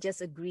we all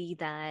just agree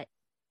that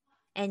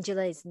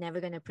Angela is never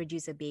going to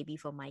produce a baby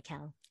for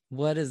Michael?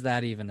 What is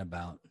that even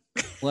about?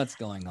 What's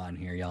going on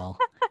here, y'all?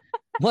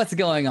 What's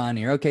going on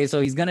here? Okay,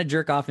 so he's going to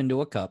jerk off into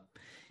a cup,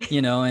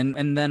 you know,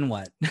 and then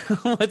what?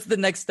 What's the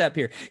next step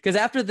here? Because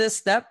after this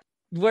step,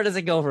 where does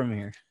it go from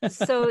here?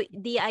 So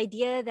the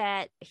idea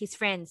that his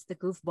friends, the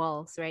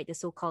goofballs, right, the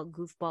so-called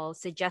goofballs,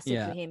 suggested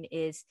to him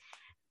is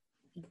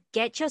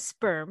get your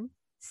sperm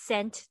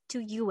sent to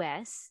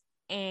US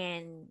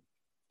and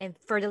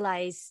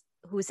fertilize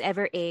whose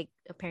ever egg,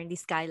 apparently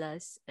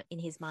Skyla's in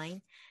his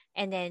mind,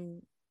 and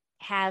then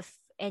have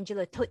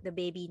Angela tote the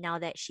baby now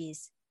that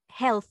she's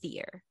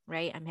healthier,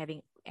 right? I'm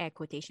having air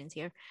quotations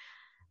here.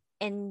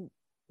 And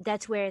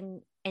that's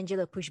when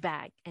Angela pushed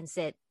back and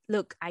said,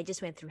 look, I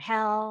just went through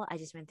hell. I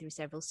just went through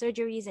several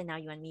surgeries and now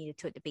you want me to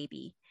tote the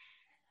baby.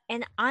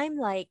 And I'm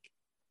like,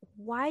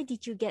 why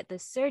did you get the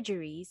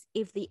surgeries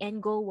if the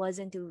end goal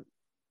wasn't to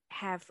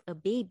have a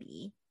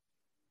baby?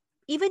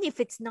 Even if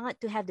it's not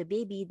to have the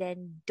baby,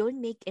 then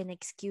don't make an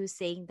excuse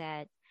saying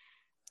that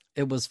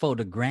it was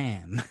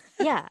photogram.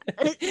 Yeah.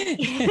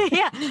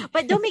 Yeah.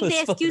 But don't make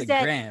the excuse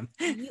photogram.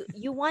 That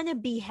you want to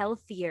be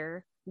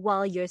healthier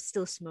while you're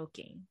still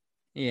smoking.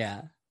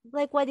 Yeah.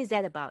 Like, what is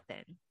that about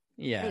then?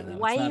 Yeah. Like, no,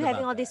 why are you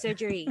having all that. this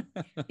surgery?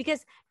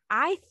 Because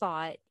I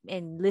thought,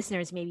 and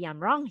listeners, maybe I'm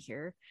wrong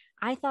here,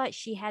 I thought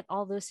she had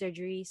all those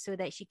surgeries so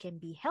that she can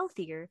be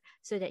healthier,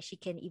 so that she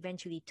can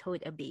eventually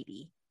tote a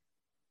baby.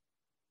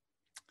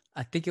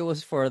 I think it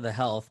was for the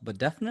health, but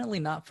definitely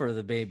not for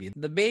the baby.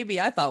 The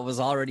baby, I thought, was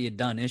already a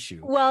done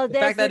issue. Well, the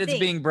fact that it's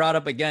being brought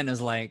up again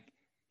is like,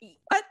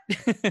 what?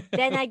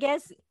 Then I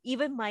guess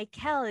even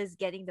Michael is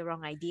getting the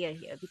wrong idea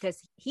here, because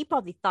he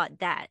probably thought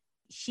that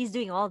she's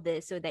doing all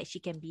this so that she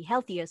can be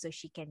healthier, so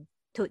she can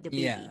tote the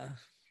baby.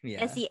 Yeah.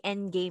 That's the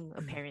end game,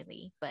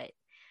 apparently. But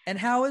and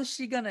how is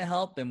she gonna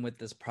help him with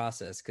this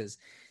process? Because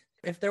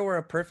if there were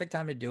a perfect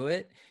time to do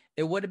it,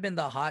 it would have been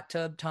the hot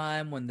tub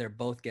time when they're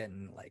both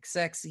getting like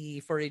sexy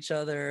for each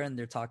other and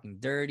they're talking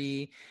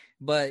dirty.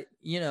 But,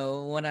 you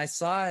know, when I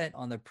saw it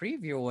on the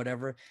preview or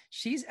whatever,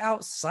 she's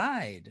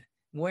outside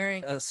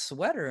wearing a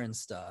sweater and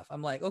stuff.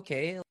 I'm like,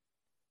 okay,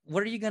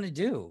 what are you going to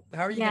do?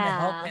 How are you going to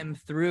help him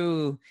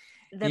through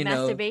the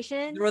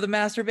masturbation? Through the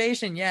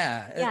masturbation,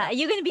 yeah. Yeah, are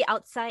you going to be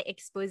outside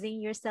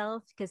exposing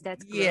yourself? Because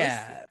that's gross.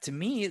 Yeah, to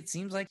me, it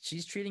seems like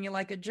she's treating it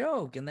like a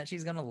joke and that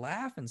she's going to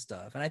laugh and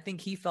stuff. And I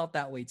think he felt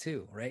that way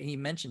too, right? He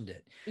mentioned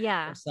it.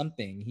 Yeah. Or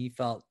something. He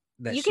felt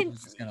that she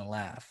was just going to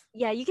laugh.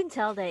 Yeah, you can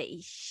tell that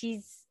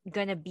she's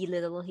going to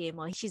belittle him,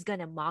 or she's going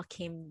to mock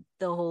him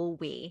the whole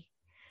way.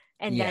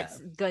 And that's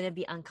going to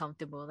be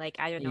uncomfortable. Like,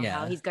 I don't know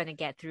how he's going to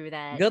get through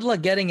that. Good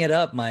luck getting it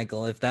up,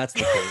 Michael, if that's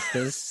the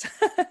case.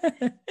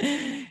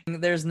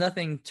 Because there's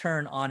nothing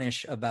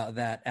turn-on-ish about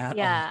that at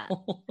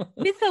all.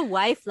 With a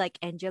wife like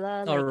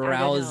Angela. Like,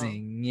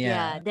 arousing,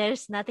 yeah.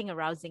 There's nothing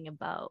arousing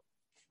about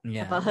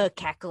her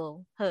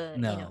cackle. Her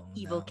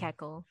evil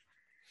cackle.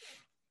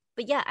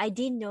 But yeah, I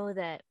didn't know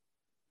that.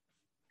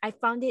 I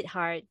found it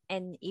hard,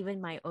 and even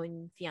my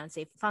own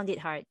fiance found it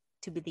hard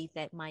to believe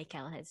that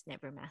Michael has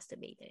never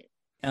masturbated.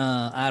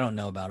 I don't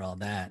know about all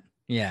that.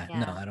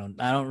 No,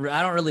 I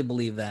don't really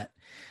believe that.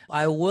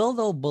 I will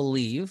though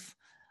believe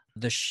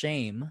the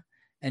shame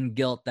and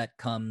guilt that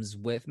comes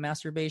with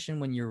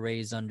masturbation when you're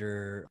raised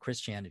under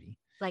Christianity.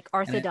 Like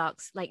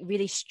Orthodox, like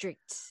really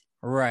strict.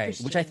 Right.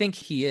 Which I Christian. think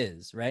he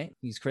is, right?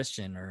 He's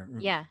Christian, or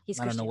Yeah, he's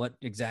I don't know Christian. what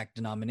exact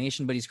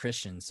denomination, but he's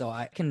Christian. So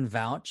I can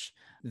vouch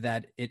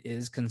that it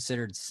is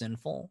considered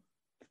sinful,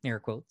 air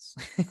quotes,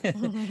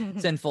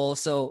 sinful.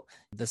 So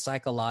the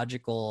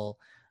psychological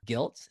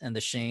guilt and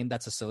the shame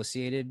that's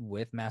associated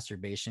with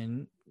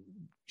masturbation,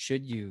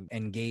 should you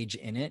engage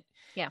in it,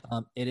 Yeah.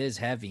 it is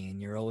heavy,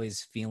 and you're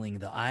always feeling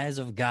the eyes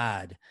of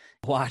God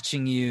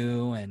watching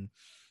you. And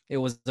it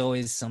was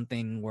always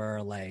something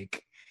where,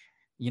 like,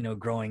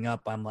 growing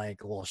up, I'm like,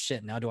 well,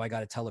 shit, now do I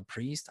got to tell a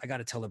priest? I got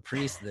to tell a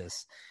priest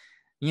this,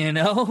 and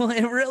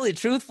really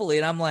truthfully.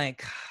 And I'm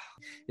like,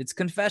 it's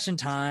confession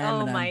time, Oh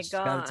and I'm my just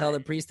got to tell the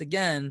God. priest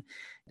again.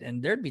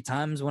 And there'd be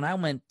times when I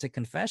went to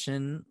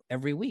confession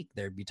every week.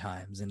 There'd be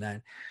times, and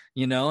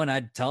and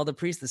I'd tell the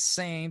priest the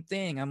same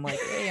thing. I'm like,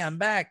 hey, I'm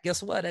back.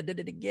 Guess what? I did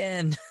it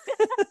again.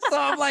 So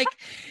I'm like,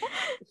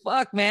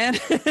 fuck, man.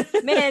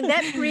 Man,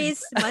 that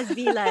priest must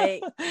be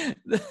like,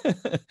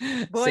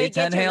 boy,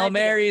 Satan get your Hail life together.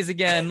 Marys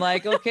again.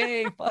 Like,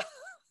 okay.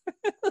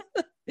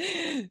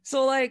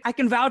 So, like, I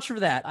can vouch for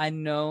that. I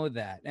know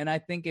that. And I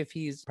think if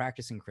he's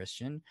practicing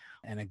Christian,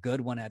 and a good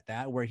one at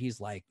that, where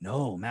he's like,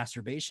 no,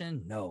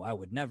 masturbation, no, I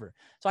would never.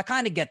 So I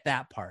kind of get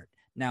that part.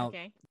 Now,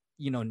 Okay.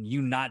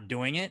 you not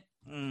doing it,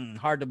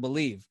 hard to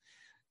believe,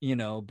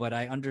 but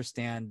I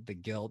understand the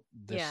guilt,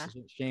 the Yeah.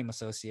 shame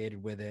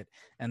associated with it,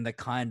 and the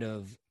kind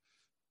of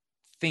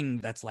thing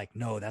that's like,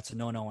 no, that's a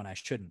no, and I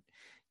shouldn't,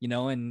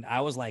 and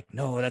I was like,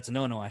 no, that's a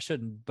no, I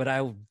shouldn't, but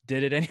I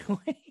did it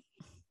anyway.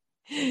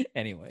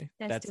 Anyway,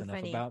 That's that's too enough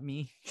funny. about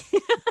me.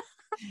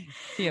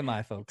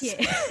 TMI, folks.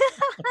 Yeah.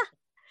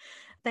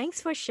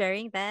 Thanks for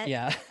sharing that.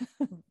 Yeah.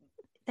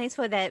 Thanks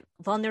for that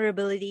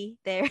vulnerability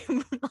there.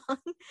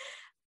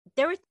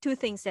 There were two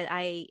things that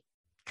I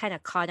kind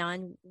of caught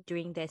on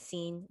during that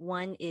scene.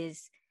 One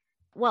is,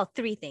 well,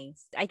 three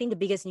things. I think the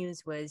biggest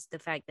news was the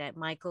fact that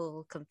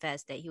Michael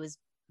confessed that he was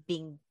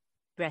being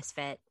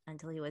breastfed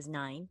until he was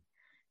 9.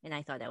 And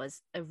I thought that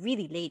was a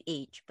really late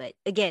age. But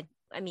again,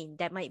 I mean,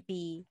 that might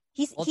be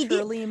he did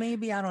Culturally,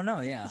 maybe, I don't know.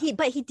 Yeah. he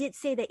did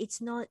say that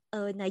it's not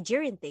a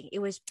Nigerian thing. It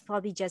was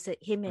probably just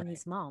him and Right.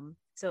 his mom.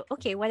 So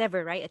okay,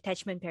 whatever, right?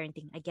 Attachment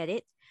parenting, I get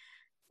it.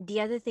 The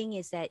other thing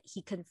is that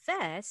he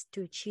confessed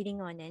to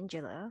cheating on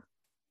Angela.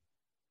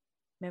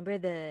 Remember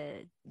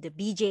the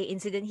BJ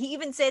incident? He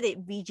even said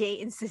it, BJ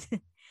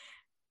incident.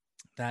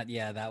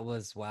 That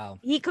was, wow.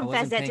 He I confessed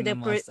wasn't that to paying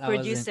the I wasn't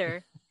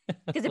producer, because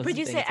the wasn't paying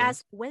producer attention.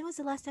 asked, "When was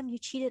the last time you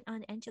cheated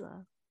on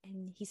Angela?"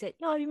 And he said,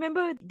 "No, I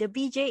remember the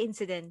BJ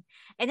incident."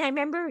 And I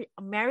remember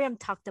Mariam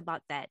talked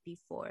about that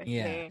before.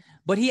 Yeah. Where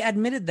But he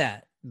admitted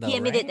that, though, he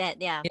admitted right?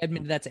 that, yeah. He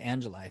admitted that to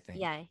Angela, I think.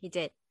 Yeah, he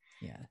did.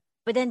 Yeah.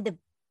 But then the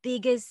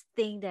biggest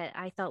thing that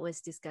I thought was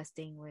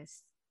disgusting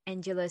was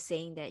Angela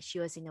saying that she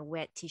was in a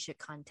wet t-shirt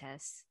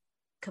contest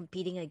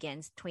competing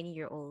against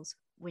 20-year-olds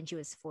when she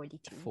was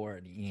 42.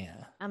 40,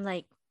 yeah. I'm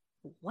like,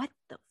 what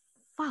the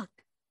fuck?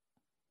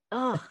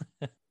 Oh,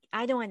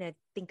 I don't want to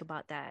think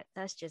about that.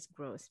 That's just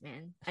gross,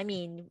 man. I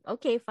mean,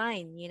 okay,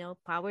 fine.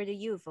 Power to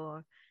you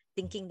for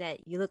thinking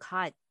that you look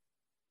hot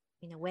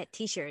in a wet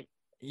t-shirt.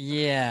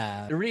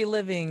 Yeah.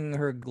 Reliving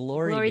her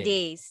glory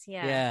days.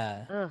 Yeah.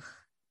 Yeah. Ugh.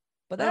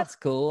 But that's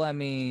cool. I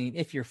mean,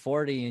 if you're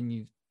 40 and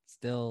you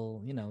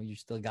still, you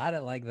still got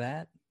it like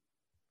that.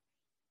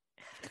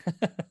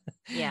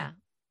 Yeah.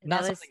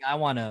 Not something I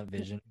want to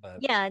vision, but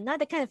yeah, not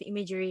the kind of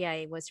imagery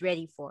I was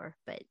ready for,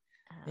 but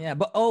yeah.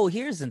 But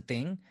here's the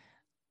thing.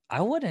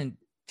 I wouldn't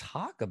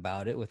talk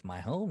about it with my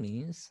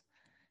homies,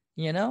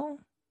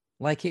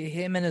 like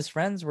him and his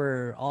friends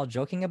were all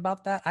joking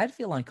about that. I'd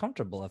feel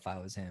uncomfortable if I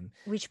was him.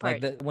 Which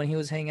part? Like when he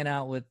was hanging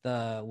out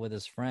with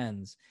his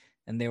friends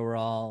and they were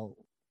all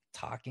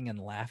talking and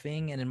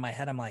laughing, and in my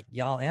head I'm like,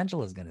 y'all,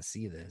 Angela's gonna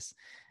see this,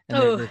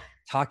 and they're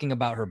talking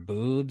about her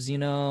boobs,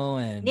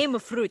 and name a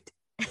fruit.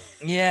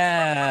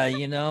 yeah,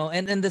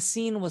 and the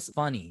scene was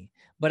funny,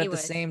 but at the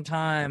same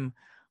time,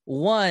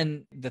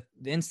 the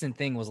instant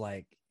thing was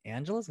like,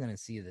 Angela's gonna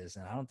see this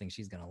and I don't think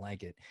she's gonna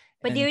like it.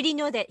 But they already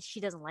know that she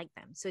doesn't like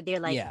them, so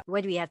they're like, yeah,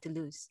 what do we have to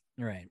lose?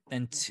 Right.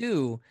 And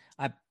two,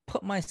 I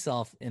put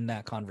myself in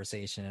that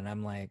conversation and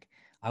I'm like,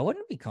 I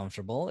wouldn't be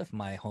comfortable if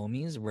my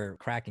homies were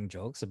cracking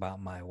jokes about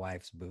my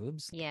wife's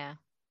boobs. Yeah.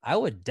 I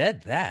would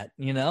dead that,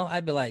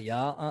 I'd be like,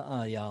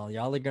 y'all,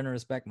 y'all are gonna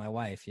respect my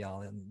wife,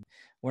 y'all. And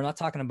we're not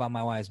talking about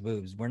my wife's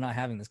boobs. We're not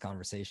having this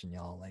conversation,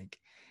 y'all. Like,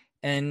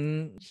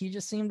 and he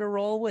just seemed to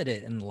roll with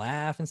it and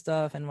laugh and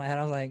stuff. In my head,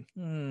 I was like,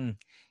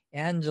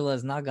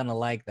 Angela's not gonna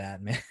like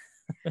that, man.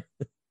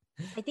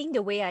 I think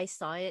the way I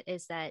saw it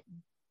is that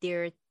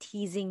they're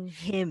teasing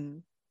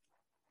him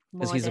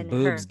because he's a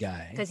boobs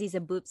guy. Because he's a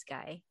boobs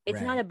guy.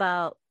 It's not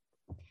about.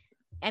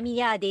 I mean,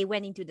 yeah, they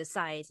went into the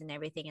size and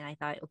everything, and I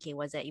thought, okay,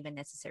 was that even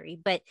necessary?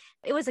 But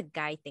it was a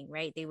guy thing,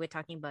 right? They were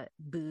talking about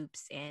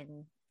boobs,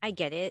 and I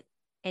get it.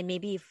 And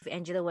maybe if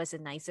Angela was a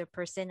nicer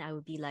person, I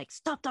would be like,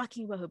 stop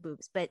talking about her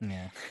boobs. But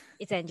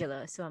it's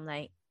Angela, so I'm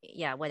like,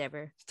 yeah,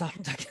 whatever. Stop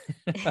talking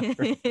about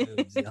her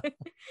boobs.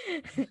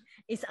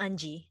 It's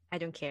Anji. I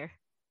don't care.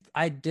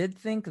 I did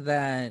think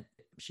that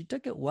she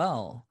took it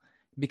well,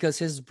 because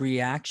his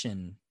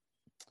reaction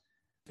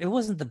it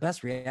wasn't the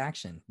best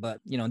reaction, but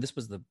this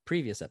was the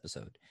previous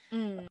episode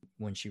Mm.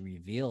 when she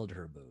revealed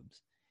her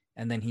boobs.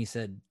 And then he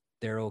said,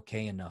 they're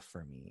okay enough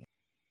for me.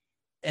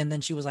 And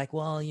then she was like,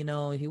 well,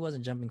 he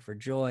wasn't jumping for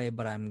joy,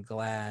 but I'm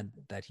glad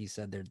that he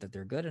said that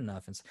they're good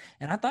enough.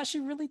 And I thought she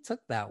really took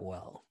that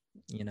well,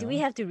 Do we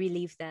have to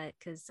relieve that?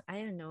 Because I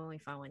don't know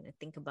if I want to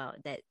think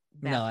about that.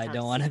 No, I bathtub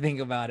don't want to scene. think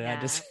about it. Yeah.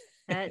 I just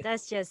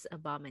That's just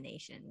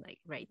abomination, like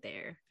right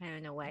there. I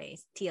don't know why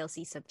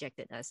TLC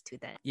subjected us to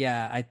that.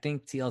 yeah, I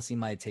think TLC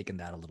might have taken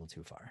that a little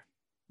too far.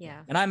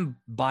 Yeah. And I'm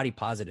body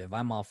positive.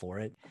 I'm all for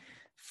it.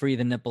 Free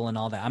the nipple and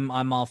all that.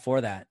 I'm all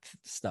for that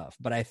stuff.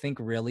 But I think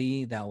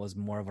really that was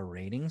more of a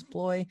ratings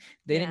ploy.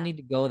 They didn't need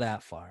to go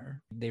that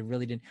far. They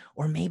really didn't.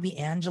 Or maybe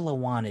Angela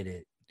wanted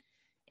it,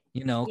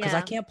 because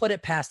I can't put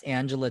it past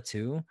Angela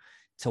too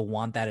to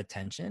want that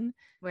attention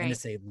and to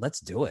say,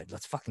 let's do it.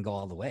 Let's fucking go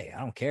all the way. I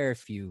don't care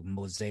if you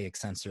mosaic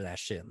censor that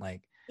shit.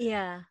 Like,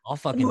 I'll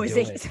fucking do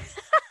it.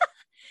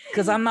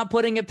 Because I'm not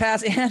putting it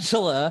past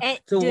Angela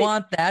to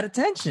want that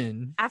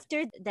attention.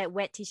 After that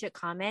wet t-shirt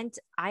comment,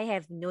 I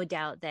have no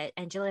doubt that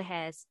Angela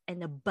has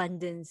an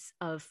abundance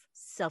of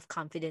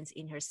self-confidence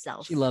in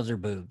herself. She loves her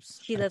boobs.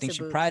 She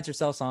prides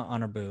herself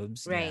on her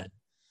boobs. Right.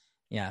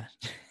 Yeah.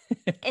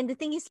 And the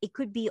thing is, it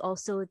could be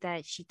also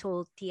that she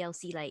told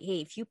TLC, like,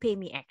 hey, if you pay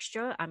me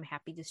extra, I'm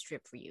happy to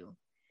strip for you.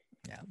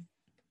 Yeah.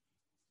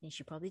 And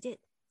she probably did.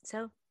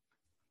 So,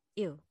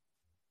 ew.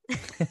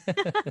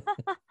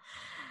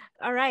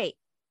 All right.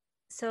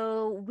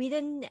 So we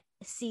didn't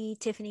see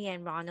Tiffany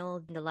and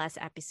Ronald in the last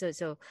episode,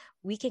 so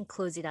we can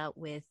close it out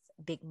with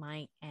Big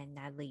Mike and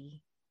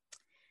Natalie.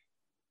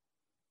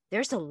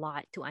 There's a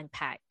lot to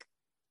unpack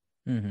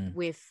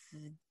with,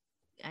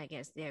 I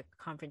guess, their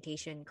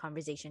conversation,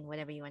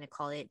 whatever you want to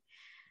call it.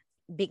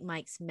 Big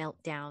Mike's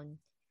meltdown.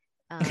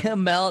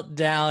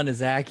 Meltdown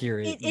is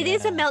accurate. It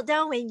is a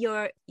meltdown when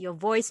your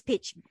voice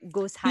pitch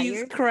goes higher.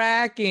 He's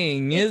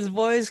cracking. His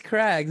voice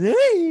cracks.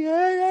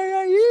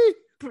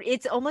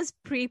 It's almost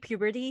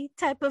pre-puberty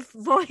type of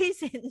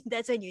voice, and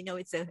that's when you know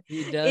it's a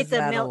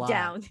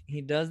meltdown.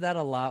 He does that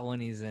a lot when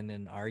he's in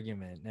an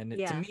argument, and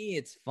to me,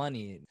 it's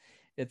funny,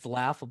 it's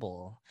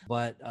laughable,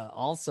 but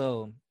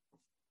also,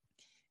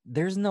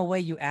 there's no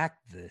way you act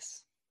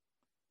this,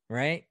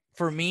 right?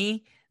 For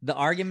me, the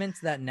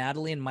arguments that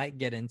Natalie and Mike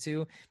get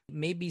into,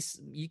 maybe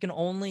you can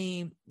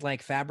only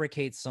like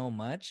fabricate so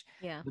much.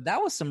 Yeah, but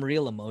that was some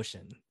real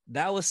emotion.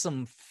 That was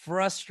some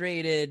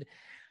frustrated,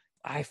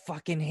 I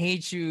fucking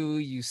hate you.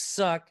 You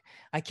suck.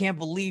 I can't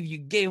believe you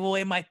gave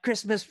away my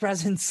Christmas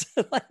presents.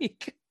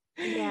 Like,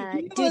 yeah,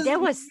 dude,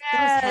 that was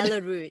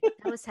hella rude.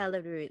 That was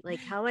hella rude. Like,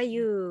 how are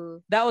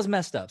you? That was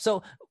messed up.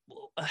 So,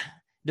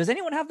 does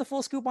anyone have the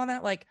full scoop on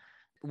that? Like,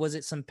 was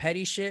it some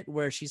petty shit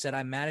where she said,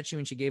 I'm mad at you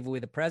and she gave away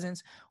the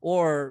presents?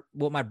 Or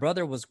what my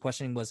brother was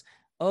questioning was,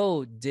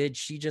 oh, did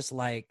she just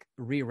like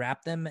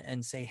rewrap them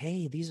and say,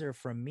 hey, these are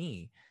from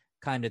me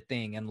kind of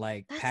thing, and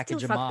like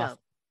package them off?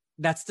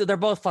 They're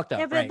both fucked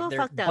up. They're both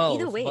fucked up.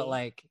 Either way. But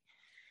like,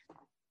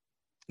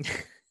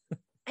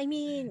 I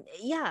mean,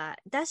 yeah,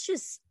 that's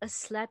just a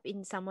slap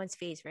in someone's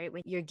face, right?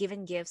 When you're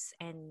given gifts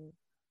and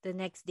the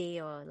next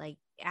day or like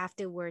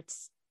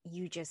afterwards,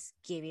 you just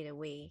give it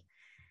away.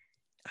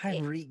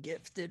 I've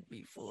re-gifted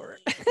before.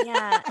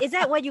 Yeah. Is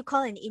that what you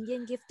call an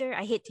Indian gifter?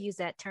 I hate to use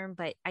that term,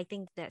 but I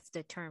think that's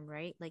the term,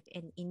 right? Like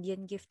an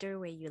Indian gifter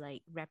where you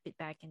like wrap it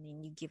back and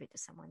then you give it to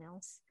someone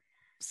else.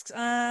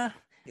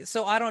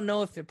 So I don't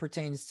know if it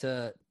pertains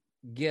to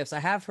gifts. I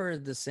have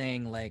heard the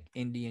saying like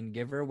Indian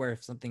giver, where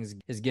if something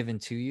is given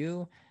to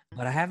you,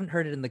 but I haven't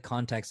heard it in the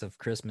context of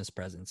Christmas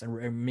presents.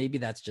 And maybe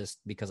that's just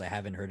because I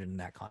haven't heard it in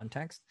that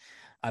context.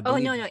 No,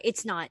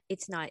 it's not.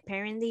 It's not.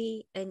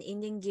 Apparently, an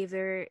Indian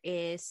giver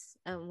is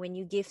when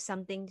you give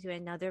something to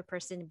another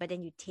person, but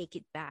then you take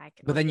it back.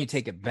 But then you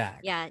take it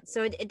back. Yeah.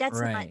 So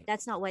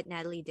that's not what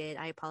Natalie did.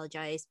 I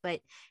apologize,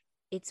 but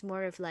it's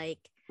more of like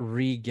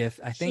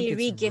re-gift. I think it's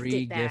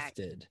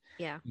re-gifted.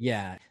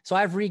 Yeah. So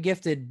I've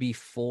re-gifted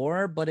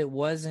before, but it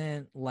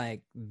wasn't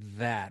like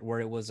that, where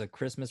it was a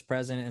Christmas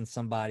present and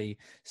somebody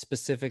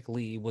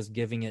specifically was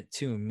giving it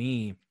to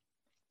me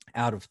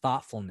out of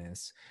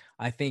thoughtfulness.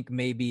 I think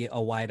maybe a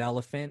white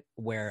elephant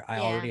where I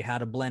already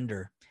had a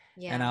blender.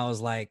 Yeah. And I was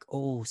like,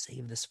 oh,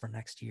 save this for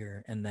next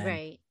year. And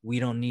then we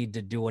don't need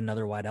to do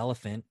another white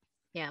elephant.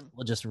 Yeah.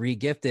 We'll just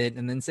re-gift it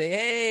and then say,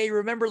 hey,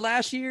 remember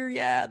last year?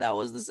 Yeah, that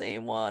was the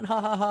same one. Ha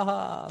ha ha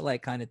ha.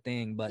 Like kind of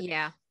thing. But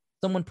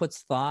someone puts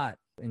thought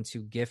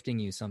into gifting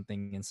you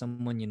something, and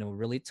someone,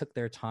 really took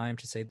their time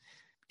to say,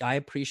 I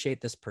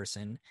appreciate this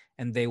person,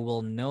 and they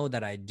will know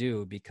that I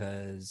do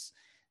because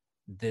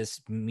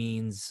this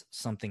means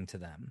something to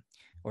them,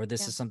 or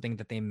this is something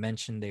that they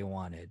mentioned they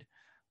wanted,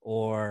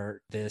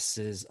 or this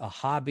is a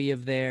hobby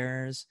of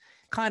theirs.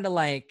 Kind of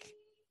like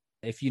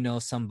if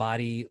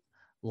somebody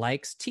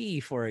likes tea,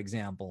 for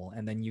example,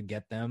 and then you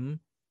get them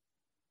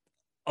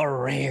a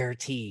rare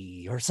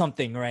tea or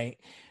something, right?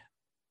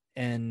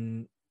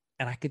 And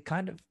I could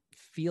kind of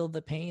feel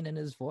the pain in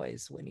his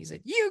voice when he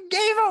said, you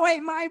gave away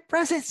my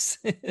presents.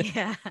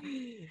 Yeah.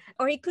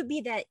 Or it could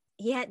be that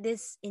he had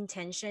this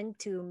intention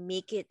to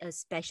make it a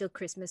special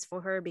Christmas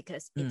for her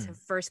because it's her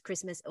first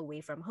Christmas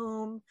away from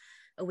home,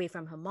 away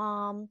from her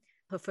mom,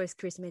 her first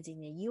Christmas in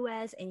the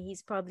US, and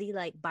he's probably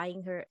like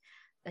buying her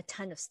a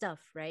ton of stuff,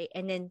 right?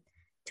 And then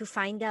to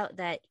find out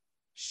that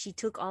she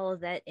took all of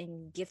that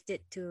and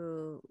gifted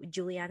to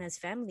Juliana's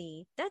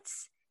family,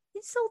 that's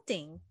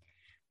insulting.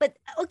 But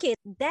okay,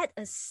 that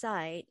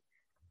aside,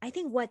 I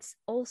think what's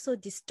also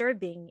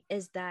disturbing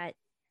is that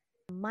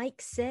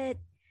Mike said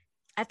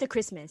after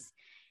Christmas,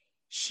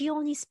 she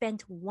only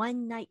spent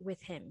one night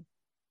with him.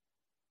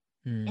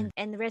 And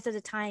the rest of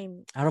the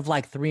time, out of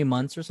like 3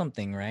 months or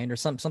something, right? Or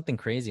something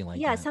crazy like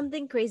yeah, that.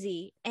 something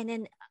crazy. And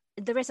then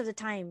the rest of the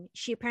time,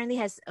 she apparently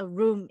has a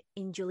room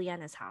in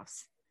Juliana's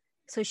house.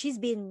 So she's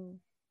been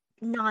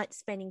not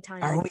spending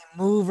time. Are we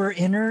mover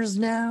inners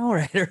now?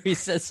 Right? Or he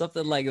says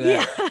something like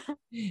that.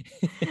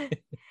 Yeah.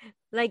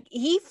 Like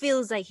he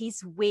feels like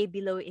he's way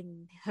below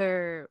in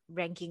her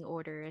ranking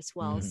order as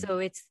well. So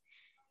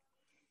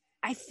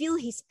I feel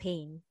his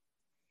pain,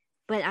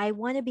 but I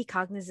want to be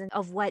cognizant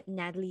of what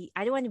Natalie,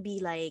 I don't want to be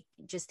like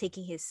just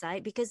taking his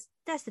side, because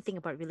that's the thing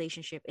about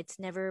relationship. It's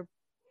never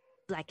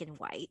black and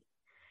white.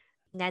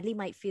 Natalie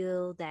might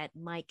feel that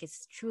Mike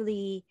is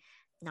truly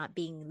not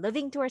being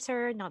loving towards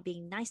her, not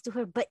being nice to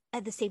her, but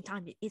at the same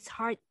time, it's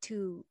hard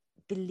to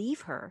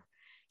believe her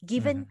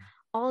given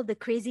all the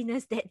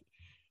craziness that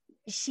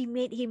she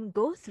made him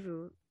go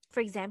through. For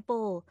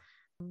example,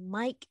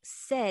 Mike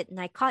said, and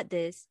I caught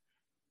this,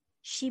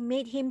 she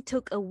made him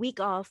took a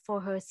week off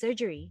for her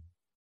surgery.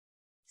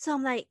 So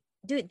I'm like,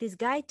 dude, this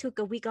guy took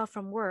a week off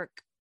from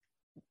work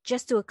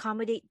just to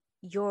accommodate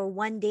your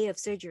 1 day of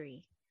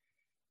surgery.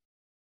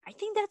 I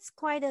think that's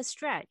quite a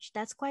stretch.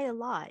 That's quite a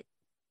lot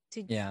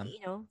to,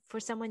 for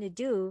someone to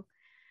do.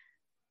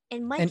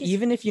 And Mike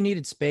even if you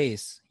needed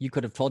space, you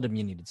could have told him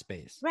you needed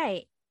space.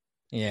 Right.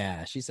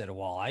 Yeah, she said,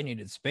 well, I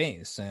needed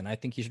space, and I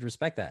think you should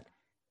respect that.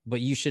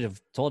 But you should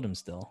have told him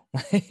still.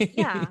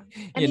 Yeah.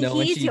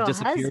 When she disappeared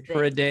husband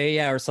for a day,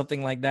 or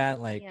something like that.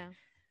 Like, yeah.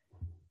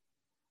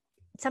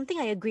 Something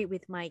I agree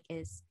with Mike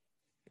is,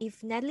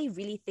 if Natalie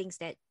really thinks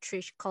that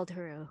Trish called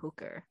her a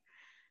hooker,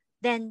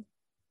 then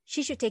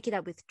she should take it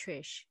up with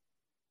Trish.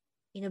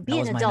 Be an adult. That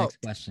was my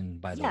next question,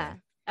 by the way.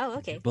 Oh,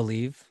 okay.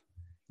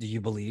 Do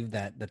you believe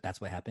that that's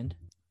what happened?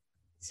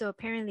 So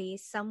apparently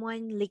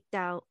someone leaked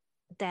out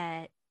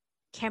that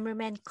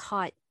cameraman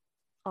caught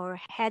or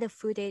had a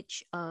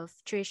footage of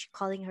Trish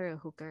calling her a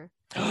hooker.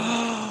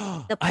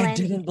 I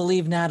didn't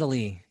believe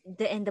Natalie.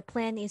 The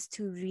plan is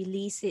to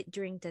release it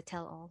during the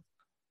tell-all.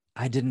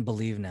 I didn't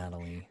believe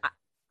Natalie.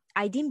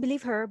 I didn't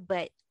believe her,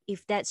 but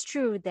if that's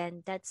true,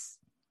 then that's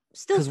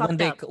still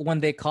fucked up.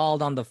 When they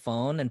called on the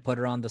phone and put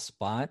her on the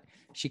spot,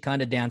 she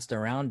kind of danced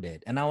around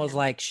it. And I was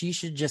like, she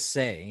should just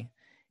say,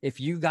 if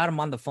you got him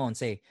on the phone,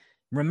 say,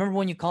 remember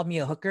when you called me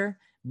a hooker?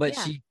 But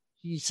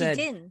she said,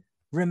 didn't.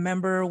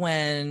 Remember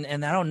when,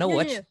 and I don't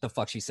know the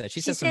fuck she said. She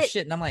said some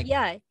shit, and I'm like,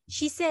 yeah.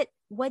 She said,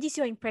 what is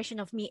your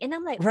impression of me? And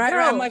I'm like, right,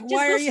 girl, I'm like, just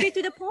go straight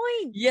to the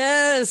point.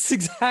 Yes,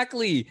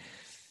 exactly.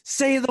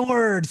 Say the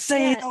word.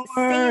 Say the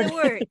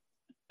word.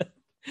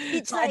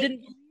 It's so like, I didn't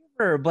believe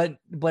her,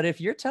 but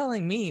if you're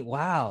telling me,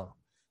 wow,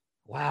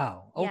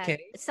 okay.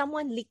 Yeah,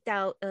 someone leaked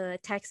out a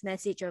text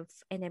message of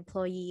an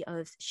employee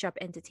of Sharp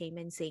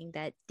Entertainment saying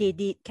that they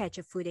did catch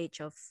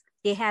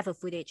they have a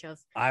footage of.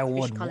 I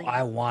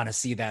want to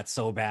see that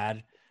so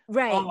bad.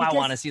 Right. Oh, I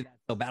want to see that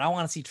so bad. I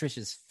want to see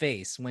Trish's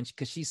face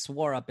because she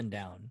swore up and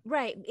down.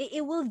 Right.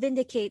 It will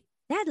vindicate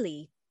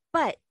Natalie,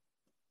 but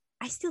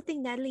I still think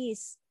Natalie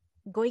is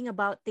going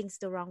about things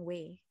the wrong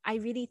way. I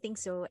really think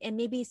so. And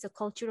maybe it's a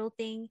cultural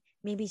thing.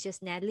 Maybe it's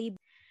just Natalie.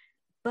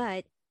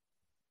 But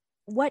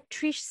what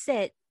Trish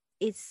said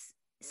is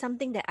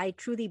something that I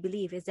truly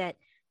believe, is that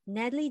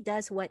Natalie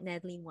does what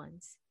Natalie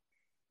wants.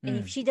 And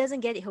if she doesn't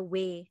get her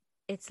way,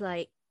 it's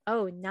like,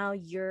 oh, now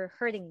you're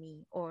hurting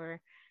me, or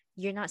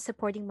you're not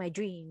supporting my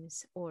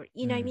dreams, or,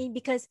 you know what I mean?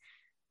 Because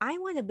I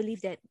want to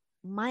believe that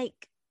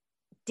Mike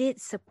did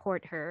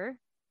support her.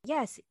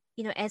 Yes,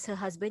 as her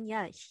husband,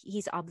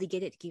 he's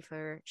obligated to give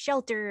her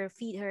shelter,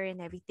 feed her and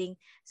everything.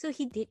 So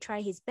he did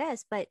try his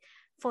best. But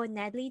for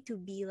Natalie to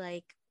be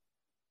like,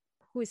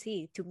 who is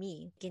he to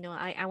me?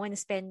 I want to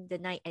spend the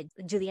night at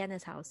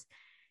Juliana's house.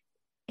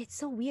 It's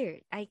so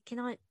weird. I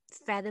cannot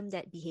fathom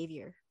that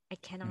behavior. I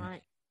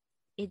cannot.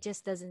 It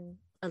just doesn't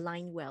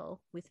align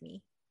well with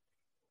me.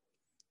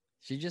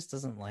 She just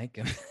doesn't like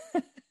him.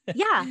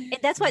 Yeah, and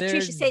that's what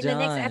Trisha said in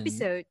the next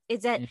episode,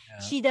 is that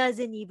she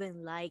doesn't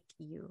even like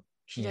you.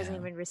 She doesn't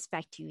even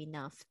respect you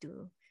enough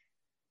to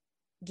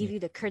give you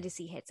the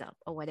courtesy heads up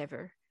or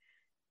whatever.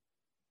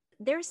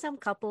 There are some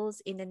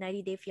couples in the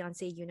 90 Day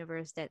Fiancé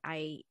universe that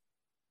I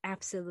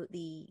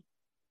absolutely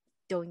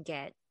don't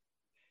get.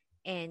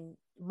 And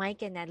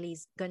Mike and Natalie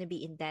is going to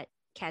be in that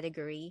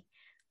category,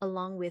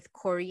 along with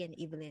Corey and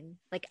Evelyn.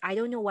 Like, I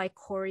don't know why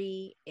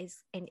Corey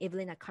and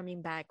Evelyn are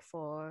coming back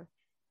for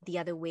The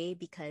Other Way,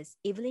 because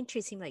Evelyn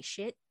treats him like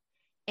shit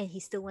and he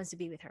still wants to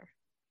be with her.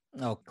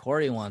 No,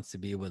 Corey wants to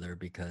be with her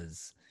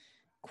because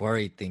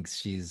Corey thinks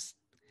she's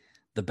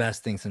the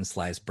best thing since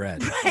sliced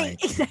bread. Right,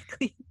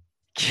 exactly.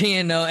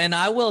 And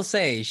I will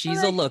say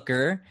she's a Like,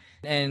 looker,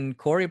 and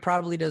Corey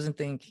probably doesn't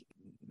think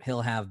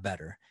he'll have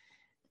better,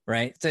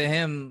 right? To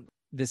him,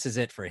 this is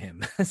it for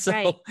him. So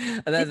right. This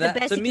is the that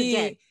best to he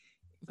could get. me,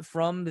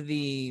 from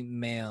the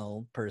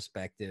male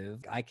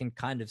perspective, I can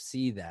kind of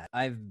see that.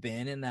 I've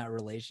been in that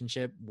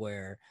relationship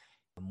where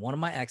one of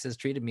my exes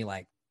treated me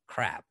like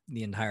crap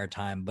the entire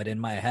time, but in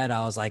my head,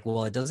 I was like,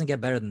 well, it doesn't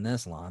get better than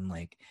this, Lon.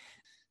 Like,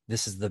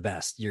 this is the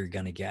best you're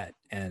gonna get,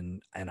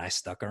 and I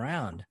stuck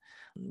around,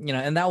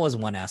 and that was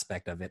one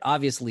aspect of it.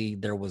 Obviously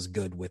there was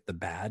good with the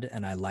bad,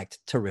 and I liked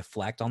to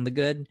reflect on the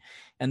good,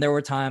 and there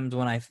were times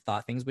when I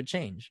thought things would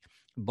change,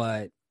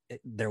 but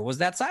there was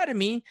that side of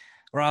me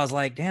where I was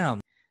like, damn,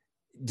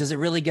 does it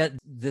really get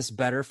this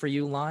better for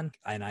you, Lon?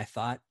 And I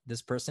thought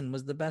this person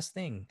was the best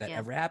thing that Yeah.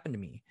 ever happened to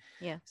me.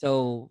 Yeah.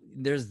 So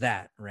there's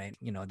that, right?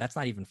 That's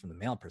not even from the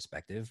male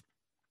perspective.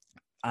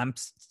 I'm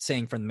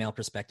saying from the male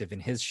perspective in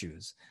his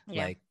shoes.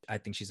 Yeah. Like, I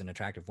think she's an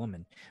attractive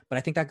woman, but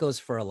I think that goes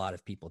for a lot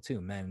of people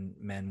too. Men,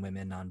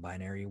 women,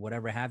 non-binary,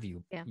 whatever have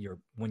you. Yeah.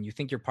 When you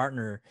think your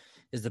partner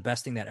is the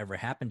best thing that ever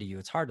happened to you,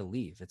 it's hard to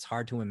leave. It's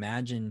hard to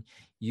imagine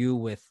you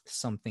with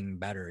something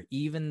better,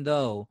 even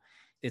though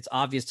it's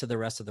obvious to the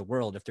rest of the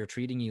world. If they're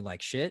treating you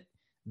like shit,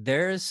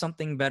 there's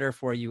something better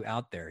for you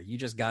out there. You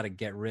just got to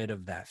get rid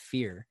of that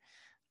fear.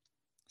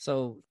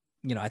 So,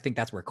 I think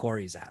that's where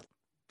Corey's at.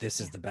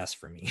 This is the best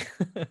for me.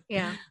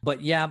 Yeah.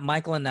 But yeah,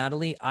 Michael and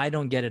Natalie, I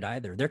don't get it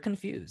either. They're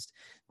confused.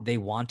 They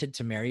wanted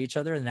to marry each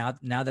other. And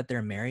now that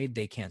they're married,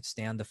 they can't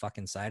stand the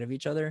fucking sight of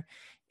each other.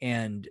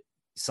 And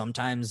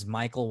sometimes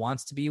Michael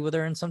wants to be with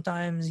her and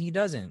sometimes he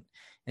doesn't.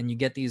 And you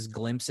get these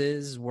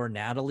glimpses where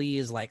Natalie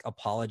is like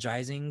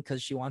apologizing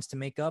because she wants to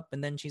make up.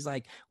 And then she's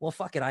like, well,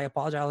 fuck it, I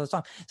apologize all the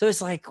time. So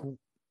it's like,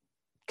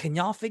 can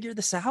y'all figure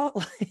this out?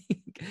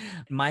 Like,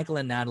 Michael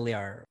and Natalie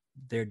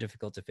they're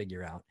difficult to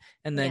figure out.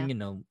 And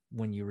then,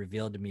 when you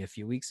revealed to me a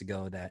few weeks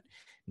ago that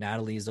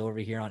Natalie's over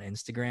here on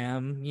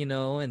Instagram,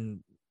 and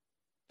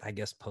I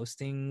guess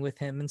posting with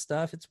him and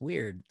stuff, it's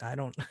weird. I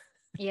don't.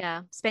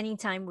 Yeah. Spending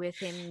time with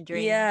him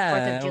during 4th I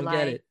of don't July.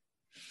 get it.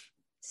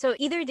 So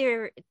either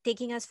they're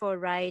taking us for a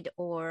ride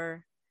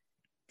or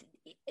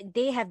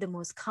they have the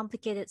most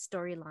complicated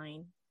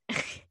storyline,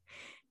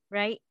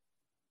 right?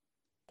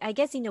 I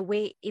guess in a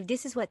way, if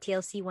this is what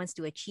TLC wants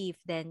to achieve,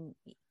 then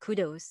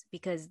kudos,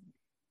 because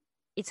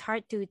it's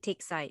hard to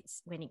take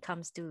sides when it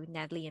comes to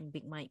Natalie and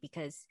Big Mike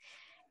because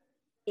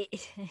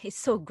it's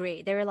so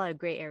gray. There are a lot of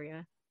gray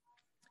area.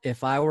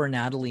 If I were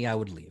Natalie, I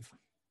would leave.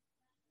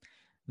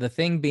 The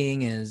thing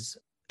being is,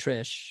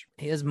 Trish,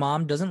 his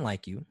mom doesn't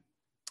like you,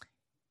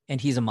 and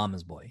he's a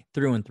mama's boy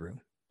through and through.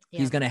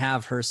 Yeah. He's going to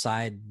have her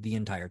side the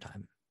entire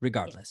time,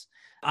 regardless.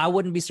 Yeah. I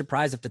wouldn't be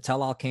surprised if the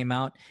tell-all came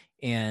out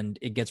and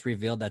it gets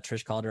revealed that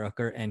Trish called her a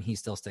hooker and he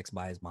still sticks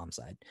by his mom's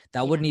side.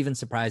 That wouldn't even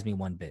surprise me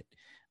one bit.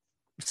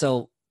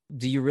 So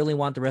do you really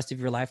want the rest of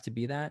your life to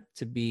be that?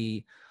 To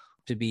be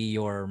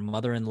your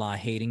mother-in-law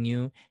hating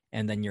you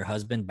and then your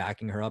husband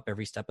backing her up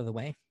every step of the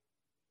way?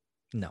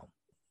 No,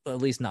 at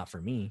least not for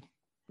me.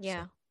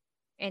 Yeah. So.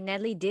 And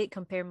Natalie did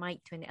compare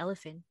Mike to an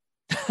elephant.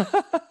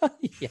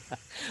 Yeah.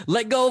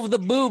 Let go of the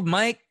boob,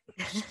 Mike.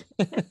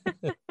 He's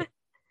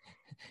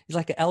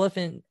like an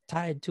elephant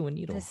tied to a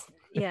needle.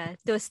 To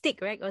a stick,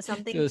 right? Or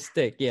something. To a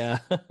stick, yeah.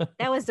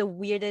 That was the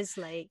weirdest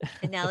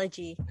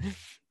analogy.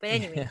 But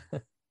anyway.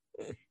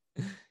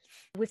 Yeah.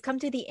 We've come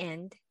to the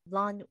end.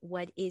 Lon,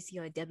 what is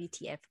your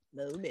WTF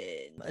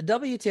moment? A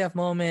WTF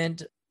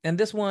moment, and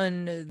this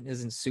one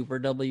isn't super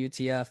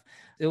WTF.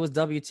 It was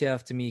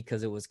WTF to me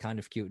because it was kind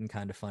of cute and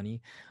kind of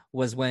funny,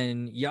 was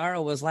when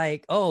Yara was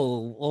like,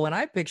 oh, well, when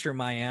I picture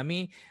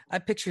Miami, I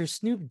picture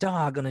Snoop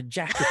Dogg on a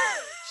jacket,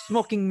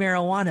 smoking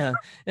marijuana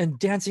and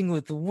dancing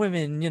with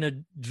women in a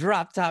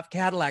drop-top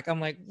Cadillac. I'm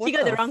like, what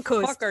the wrong fuck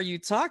coast. Are you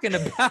talking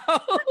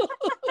about?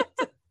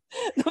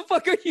 The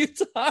fuck are you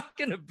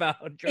talking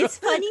about, girl? It's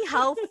funny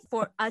how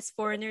for us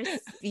foreigners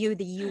view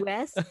the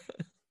US.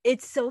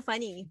 It's so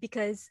funny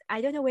because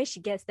I don't know where she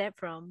gets that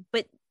from.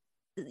 But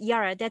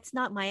Yara, that's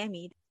not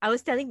Miami. I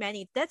was telling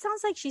Manny, that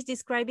sounds like she's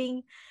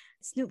describing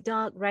Snoop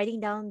Dogg riding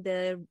down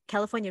the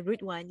California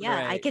Route 1. Yeah,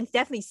 right. I can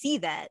definitely see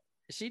that.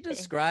 She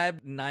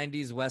described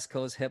 90s West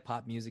Coast hip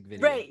hop music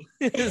video. Right.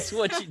 Is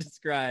what she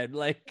described.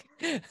 Like,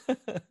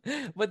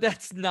 but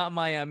that's not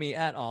Miami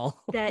at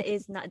all. That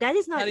is not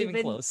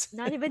even close.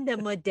 Not even the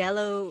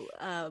Modelo,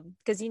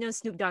 because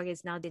Snoop Dogg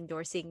is now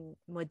endorsing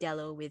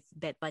Modelo with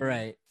Bad Bunny.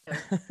 Right.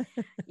 So,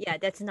 yeah,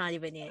 that's not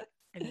even it.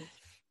 I mean,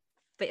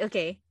 but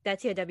okay,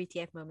 that's your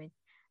WTF moment.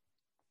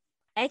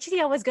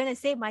 Actually, I was gonna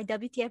say my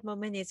WTF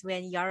moment is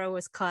when Yara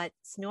was caught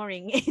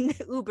snoring in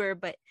the Uber,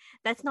 but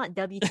that's not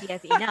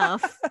WTF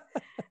enough.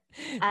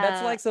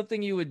 That's like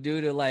something you would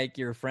do to like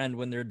your friend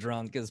when they're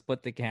drunk, is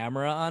put the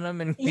camera on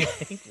them and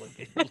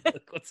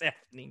look what's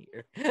happening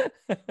here.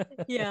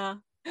 Yeah,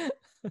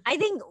 I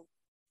think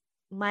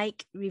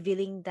Mike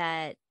revealing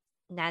that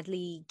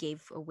Natalie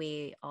gave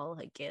away all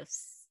her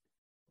gifts,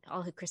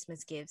 all her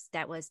Christmas gifts,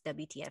 that was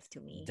WTF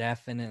to me.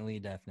 Definitely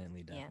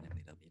WTF.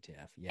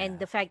 Yeah. And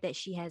the fact that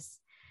she has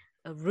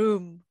a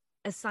room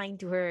assigned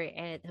to her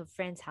at her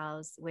friend's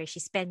house where she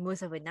spent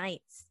most of her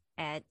nights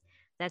at.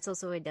 That's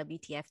also a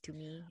WTF to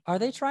me. Are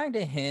they trying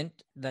to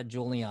hint that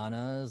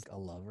Juliana is a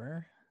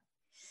lover?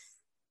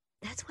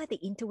 That's what the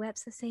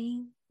interwebs are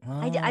saying.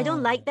 I don't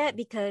Oh, like that,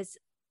 because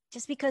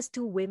just because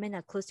two women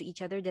are close to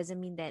each other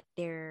doesn't mean that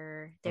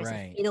there's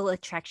right. a fatal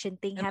attraction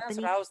thing And that's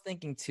happening. what I was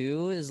thinking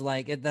too, is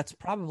like that's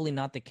probably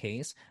not the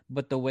case,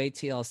 but the way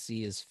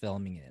TLC is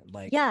filming it,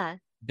 like Yeah,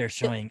 they're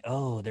showing,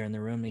 they're in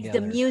the room is together.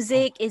 the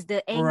music, is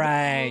the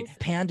Right. angles.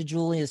 Pan to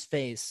Julia's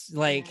face,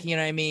 like, Yeah. you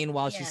know what I mean,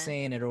 while she's Yeah.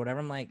 saying it or whatever.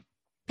 I'm like,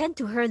 Pen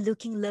to her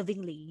looking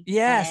lovingly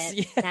yes, at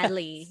yes.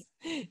 Natalie.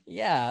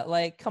 Yeah,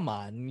 like, come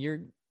on.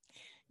 You're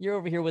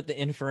over here with the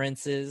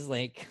inferences,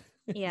 like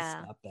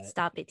Yeah. stop that.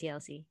 Stop it,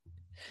 TLC.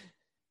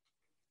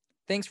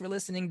 Thanks for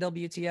listening,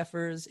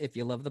 WTFers. If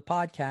you love the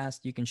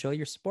podcast, you can show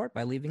your support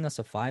by leaving us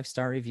a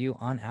 5-star review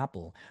on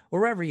Apple or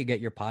wherever you get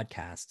your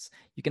podcasts.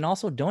 You can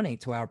also donate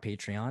to our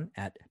Patreon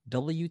at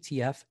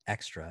WTF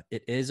Extra.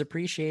 It is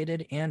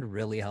appreciated and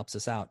really helps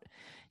us out.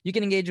 You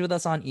can engage with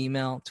us on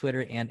email,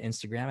 Twitter, and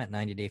Instagram at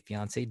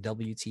 90dayfiance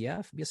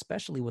WTF. We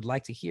especially would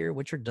like to hear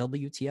what your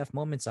WTF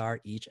moments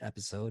are each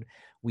episode.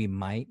 We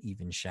might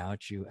even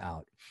shout you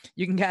out.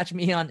 You can catch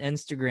me on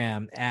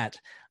Instagram at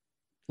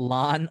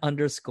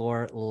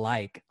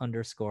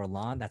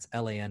Lawn_like_Lawn. That's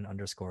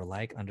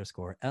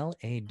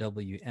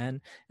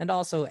LAN_like_LAWN. And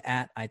also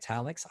at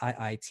Italics,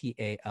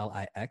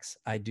 IITALIX.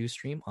 I do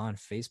stream on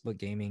Facebook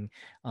Gaming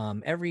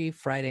every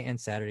Friday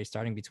and Saturday,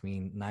 starting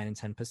between 9 and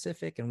 10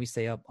 Pacific, and we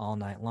stay up all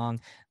night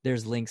long.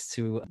 There's links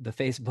to the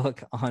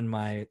Facebook on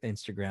my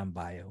Instagram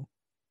bio.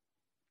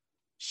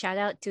 Shout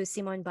out to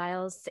Simone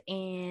Biles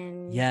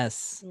and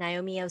Yes.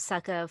 Naomi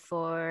Osaka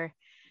for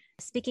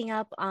speaking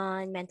up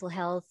on mental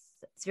health.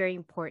 It's very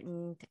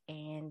important,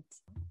 and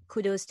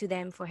kudos to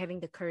them for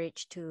having the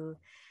courage to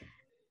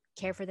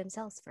care for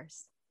themselves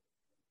first.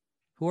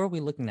 Who are we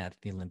looking at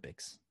the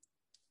Olympics?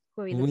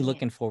 Who are we Who are we looking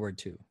looking at? forward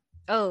to?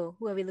 Oh,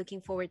 who are we looking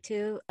forward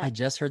to? I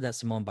just heard that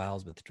Simone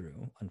Biles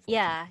withdrew, unfortunately.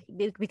 Yeah,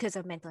 because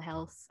of mental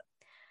health.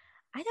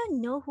 I don't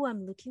know who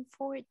I'm looking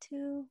forward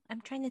to. I'm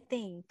trying to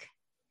think.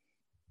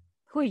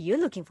 Who are you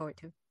looking forward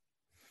to?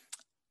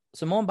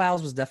 Simone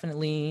Biles was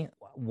definitely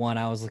one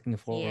I was looking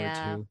forward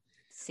to.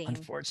 Same.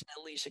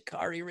 Unfortunately,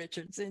 Sha'Carri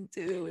Richardson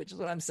too, which is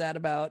what I'm sad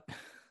about.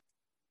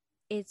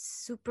 It's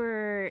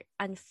super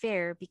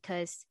unfair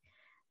because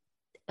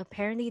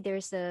apparently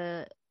there's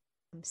a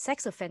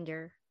sex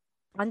offender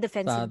on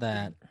defensive. Saw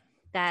that.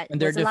 That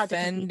And they're was allowed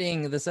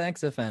defending the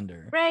sex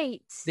offender.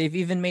 Right. They've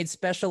even made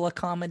special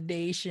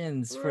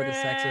accommodations for the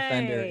sex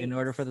offender in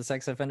order for the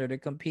sex offender to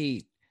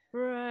compete.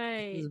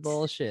 Right. This is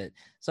bullshit.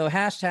 So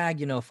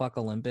hashtag, fuck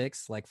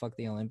Olympics, like fuck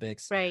the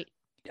Olympics. Right.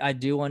 I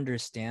do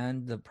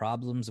understand the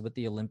problems with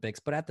the Olympics,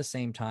 but at the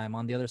same time,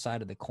 on the other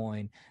side of the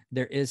coin,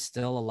 there is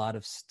still a lot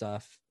of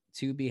stuff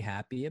to be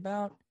happy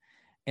about.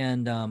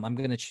 And I'm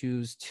going to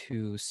choose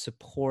to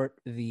support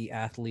the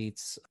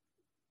athletes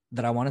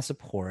that I want to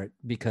support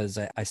because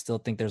I still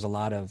think there's a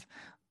lot of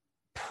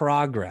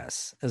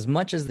progress. As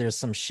much as there's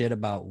some shit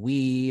about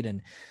weed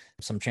and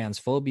some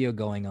transphobia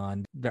going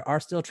on, there are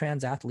still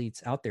trans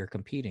athletes out there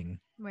competing.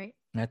 Right.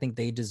 And I think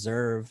they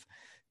deserve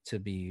to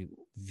be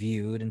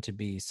viewed and to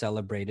be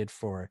celebrated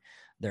for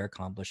their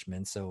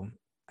accomplishments. So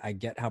I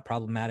get how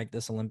problematic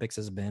this Olympics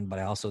has been, but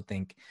I also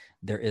think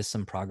there is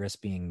some progress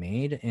being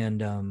made.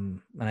 And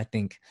I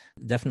think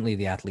definitely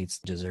the athletes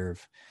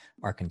deserve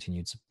our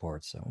continued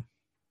support. So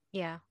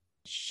yeah.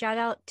 Shout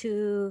out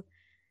to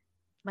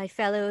my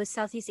fellow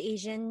Southeast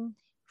Asian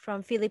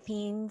from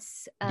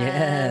Philippines.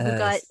 Yes. Who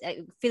got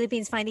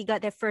Philippines finally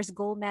got their first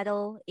gold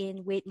medal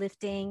in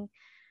weightlifting.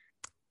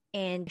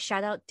 And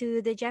shout out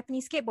to the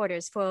Japanese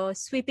skateboarders for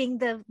sweeping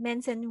the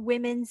men's and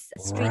women's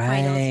street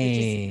finals, which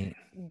is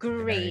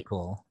great. Very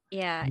cool.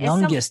 Yeah.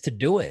 Youngest to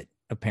do it,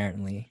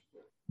 apparently.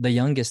 The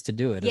youngest to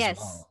do it as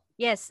well.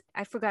 Yes.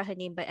 I forgot her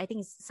name, but I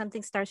think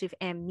something starts with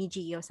M,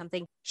 Miji or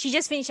something. She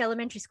just finished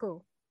elementary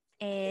school.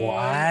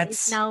 And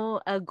is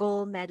now a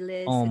gold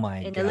medalist. Oh my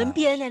an gosh.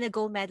 Olympian and a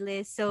gold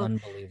medalist. So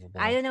unbelievable.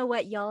 I don't know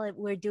what y'all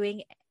were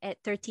doing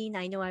at 13.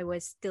 I know I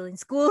was still in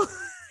school.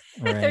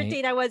 Right. At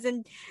 13, I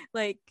wasn't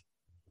like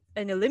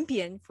an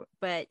Olympian,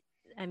 but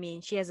I mean,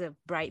 she has a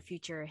bright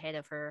future ahead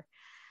of her.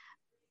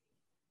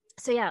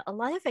 So yeah, a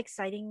lot of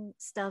exciting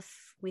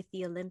stuff with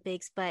the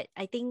Olympics, but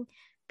I think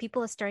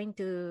people are starting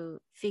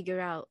to figure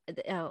out,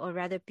 or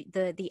rather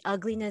the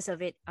ugliness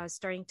of it are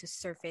starting to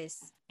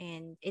surface.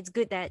 And it's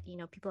good that,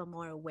 people are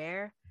more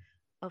aware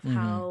of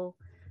how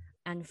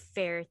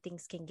unfair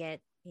things can get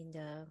in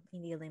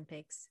the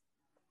Olympics.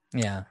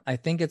 Yeah, I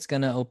think it's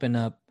going to open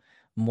up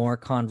more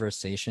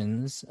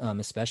conversations,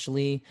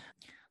 especially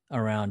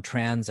around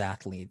trans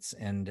athletes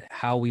and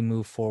how we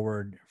move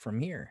forward from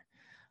here.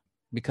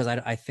 Because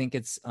I think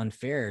it's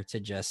unfair to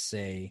just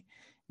say,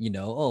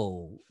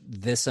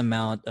 this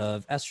amount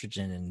of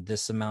estrogen and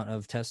this amount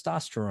of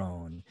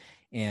testosterone.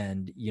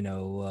 And,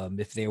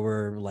 if they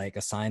were like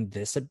assigned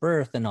this at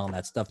birth and all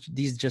that stuff,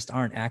 these just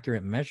aren't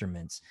accurate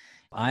measurements.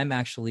 I'm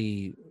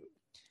actually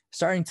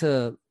starting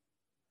to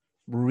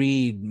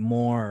read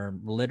more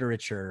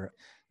literature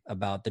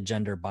about the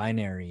gender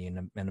binary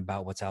and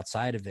about what's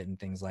outside of it and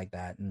things like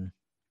that. And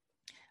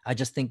I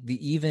just think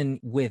even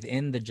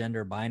within the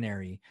gender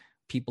binary,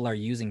 people are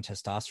using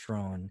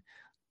testosterone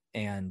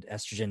and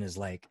estrogen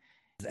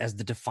as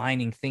the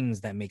defining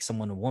things that make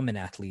someone a woman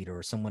athlete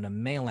or someone a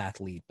male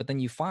athlete. But then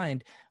you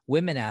find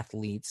women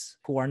athletes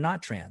who are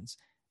not trans,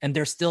 and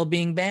they're still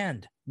being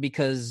banned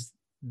because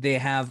they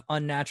have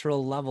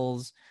unnatural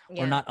levels,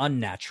 or not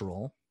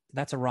unnatural.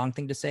 That's a wrong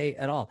thing to say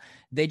at all.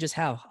 They just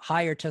have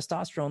higher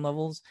testosterone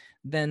levels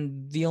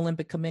than the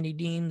Olympic Committee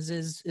deems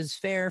is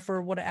fair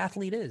for what an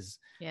athlete is.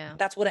 Yeah.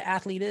 That's what an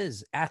athlete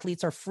is.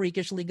 Athletes are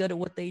freakishly good at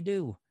what they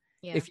do.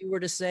 Yeah. If you were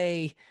to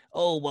say,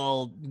 oh,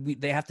 well,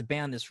 they have to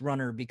ban this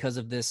runner because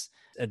of this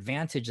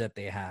advantage that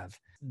they have,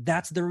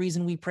 that's the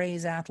reason we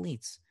praise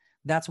athletes.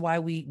 That's why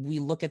we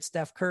look at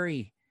Steph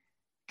Curry,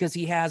 because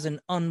he has an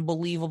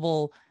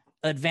unbelievable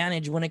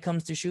advantage when it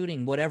comes to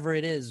shooting, whatever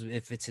it is.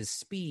 If it's his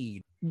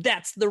speed,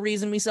 that's the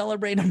reason we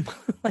celebrate him.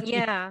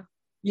 You know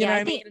what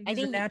I mean?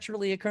 These are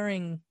naturally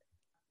occurring.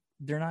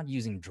 They're not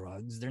using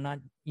drugs. They're not,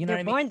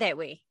 they're born that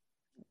way.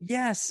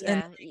 Yes.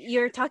 Yeah. And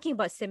you're talking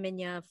about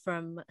Semenya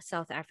from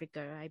South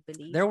Africa, I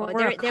believe. There were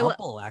a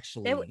couple,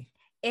 actually.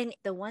 And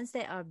the ones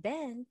that are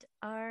banned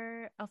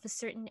are of a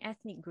certain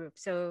ethnic group.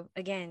 So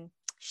again,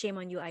 shame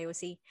on you,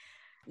 IOC.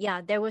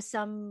 Yeah, there were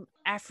some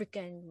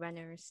African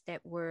runners that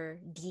were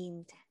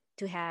deemed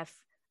to have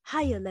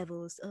higher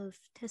levels of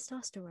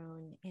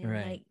testosterone. And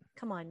like,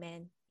 come on,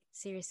 man.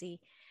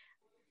 Seriously.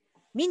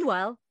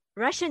 Meanwhile,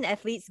 Russian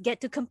athletes get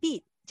to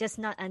compete, just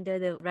not under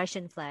the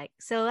Russian flag.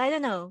 So I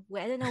don't know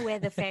where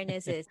the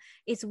fairness is.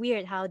 It's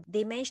weird how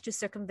they managed to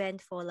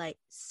circumvent for like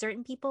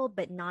certain people,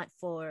 but not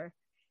for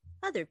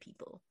other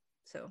people.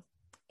 So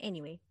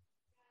anyway,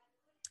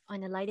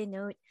 on a lighter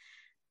note,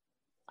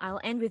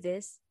 I'll end with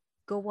this.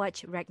 Go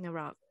watch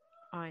Ragnarok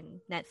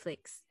on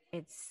Netflix.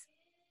 It's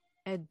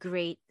a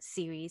great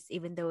series,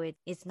 even though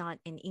it's not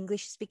an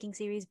English speaking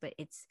series, but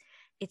it's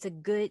a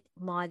good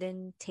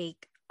modern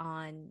take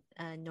on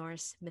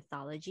Norse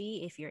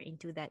mythology if you're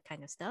into that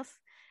kind of stuff.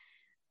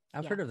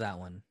 I've heard of that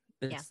one.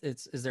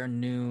 Is there a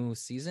new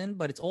season?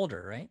 But it's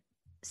older, right?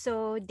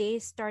 So they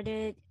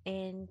started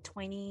in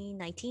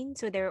 2019,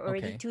 so there are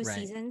already two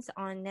seasons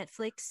on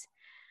Netflix.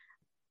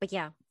 But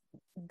yeah,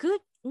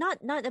 good, not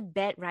a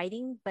bad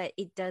writing, but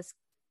it does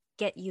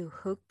get you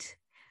hooked.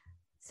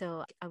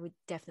 So I would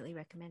definitely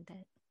recommend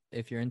that.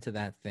 If you're into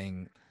that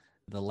thing,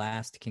 The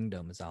Last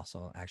Kingdom is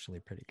also actually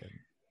pretty good.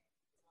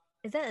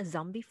 Is that a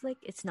zombie flick?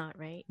 It's not,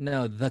 right?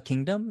 No, The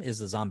Kingdom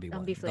is a zombie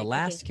one. Flick, The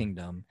Last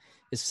Kingdom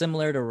is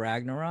similar to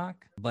Ragnarok,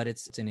 but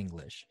it's in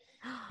English.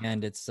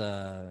 And it's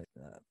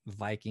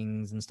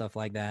Vikings and stuff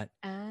like that.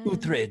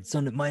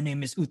 Uhtred, my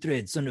name is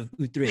Uhtred, son of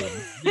Uhtred.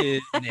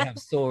 They have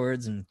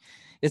swords and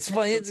it's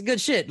fun. It's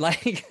good shit.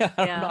 Like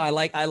I don't know,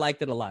 I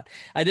liked it a lot.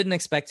 I didn't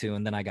expect to,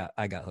 and then I got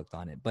hooked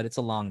on it. But it's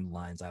along the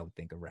lines I would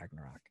think of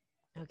Ragnarok.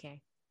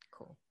 Okay,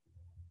 cool.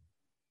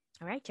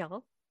 All right,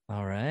 y'all.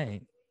 All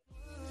right.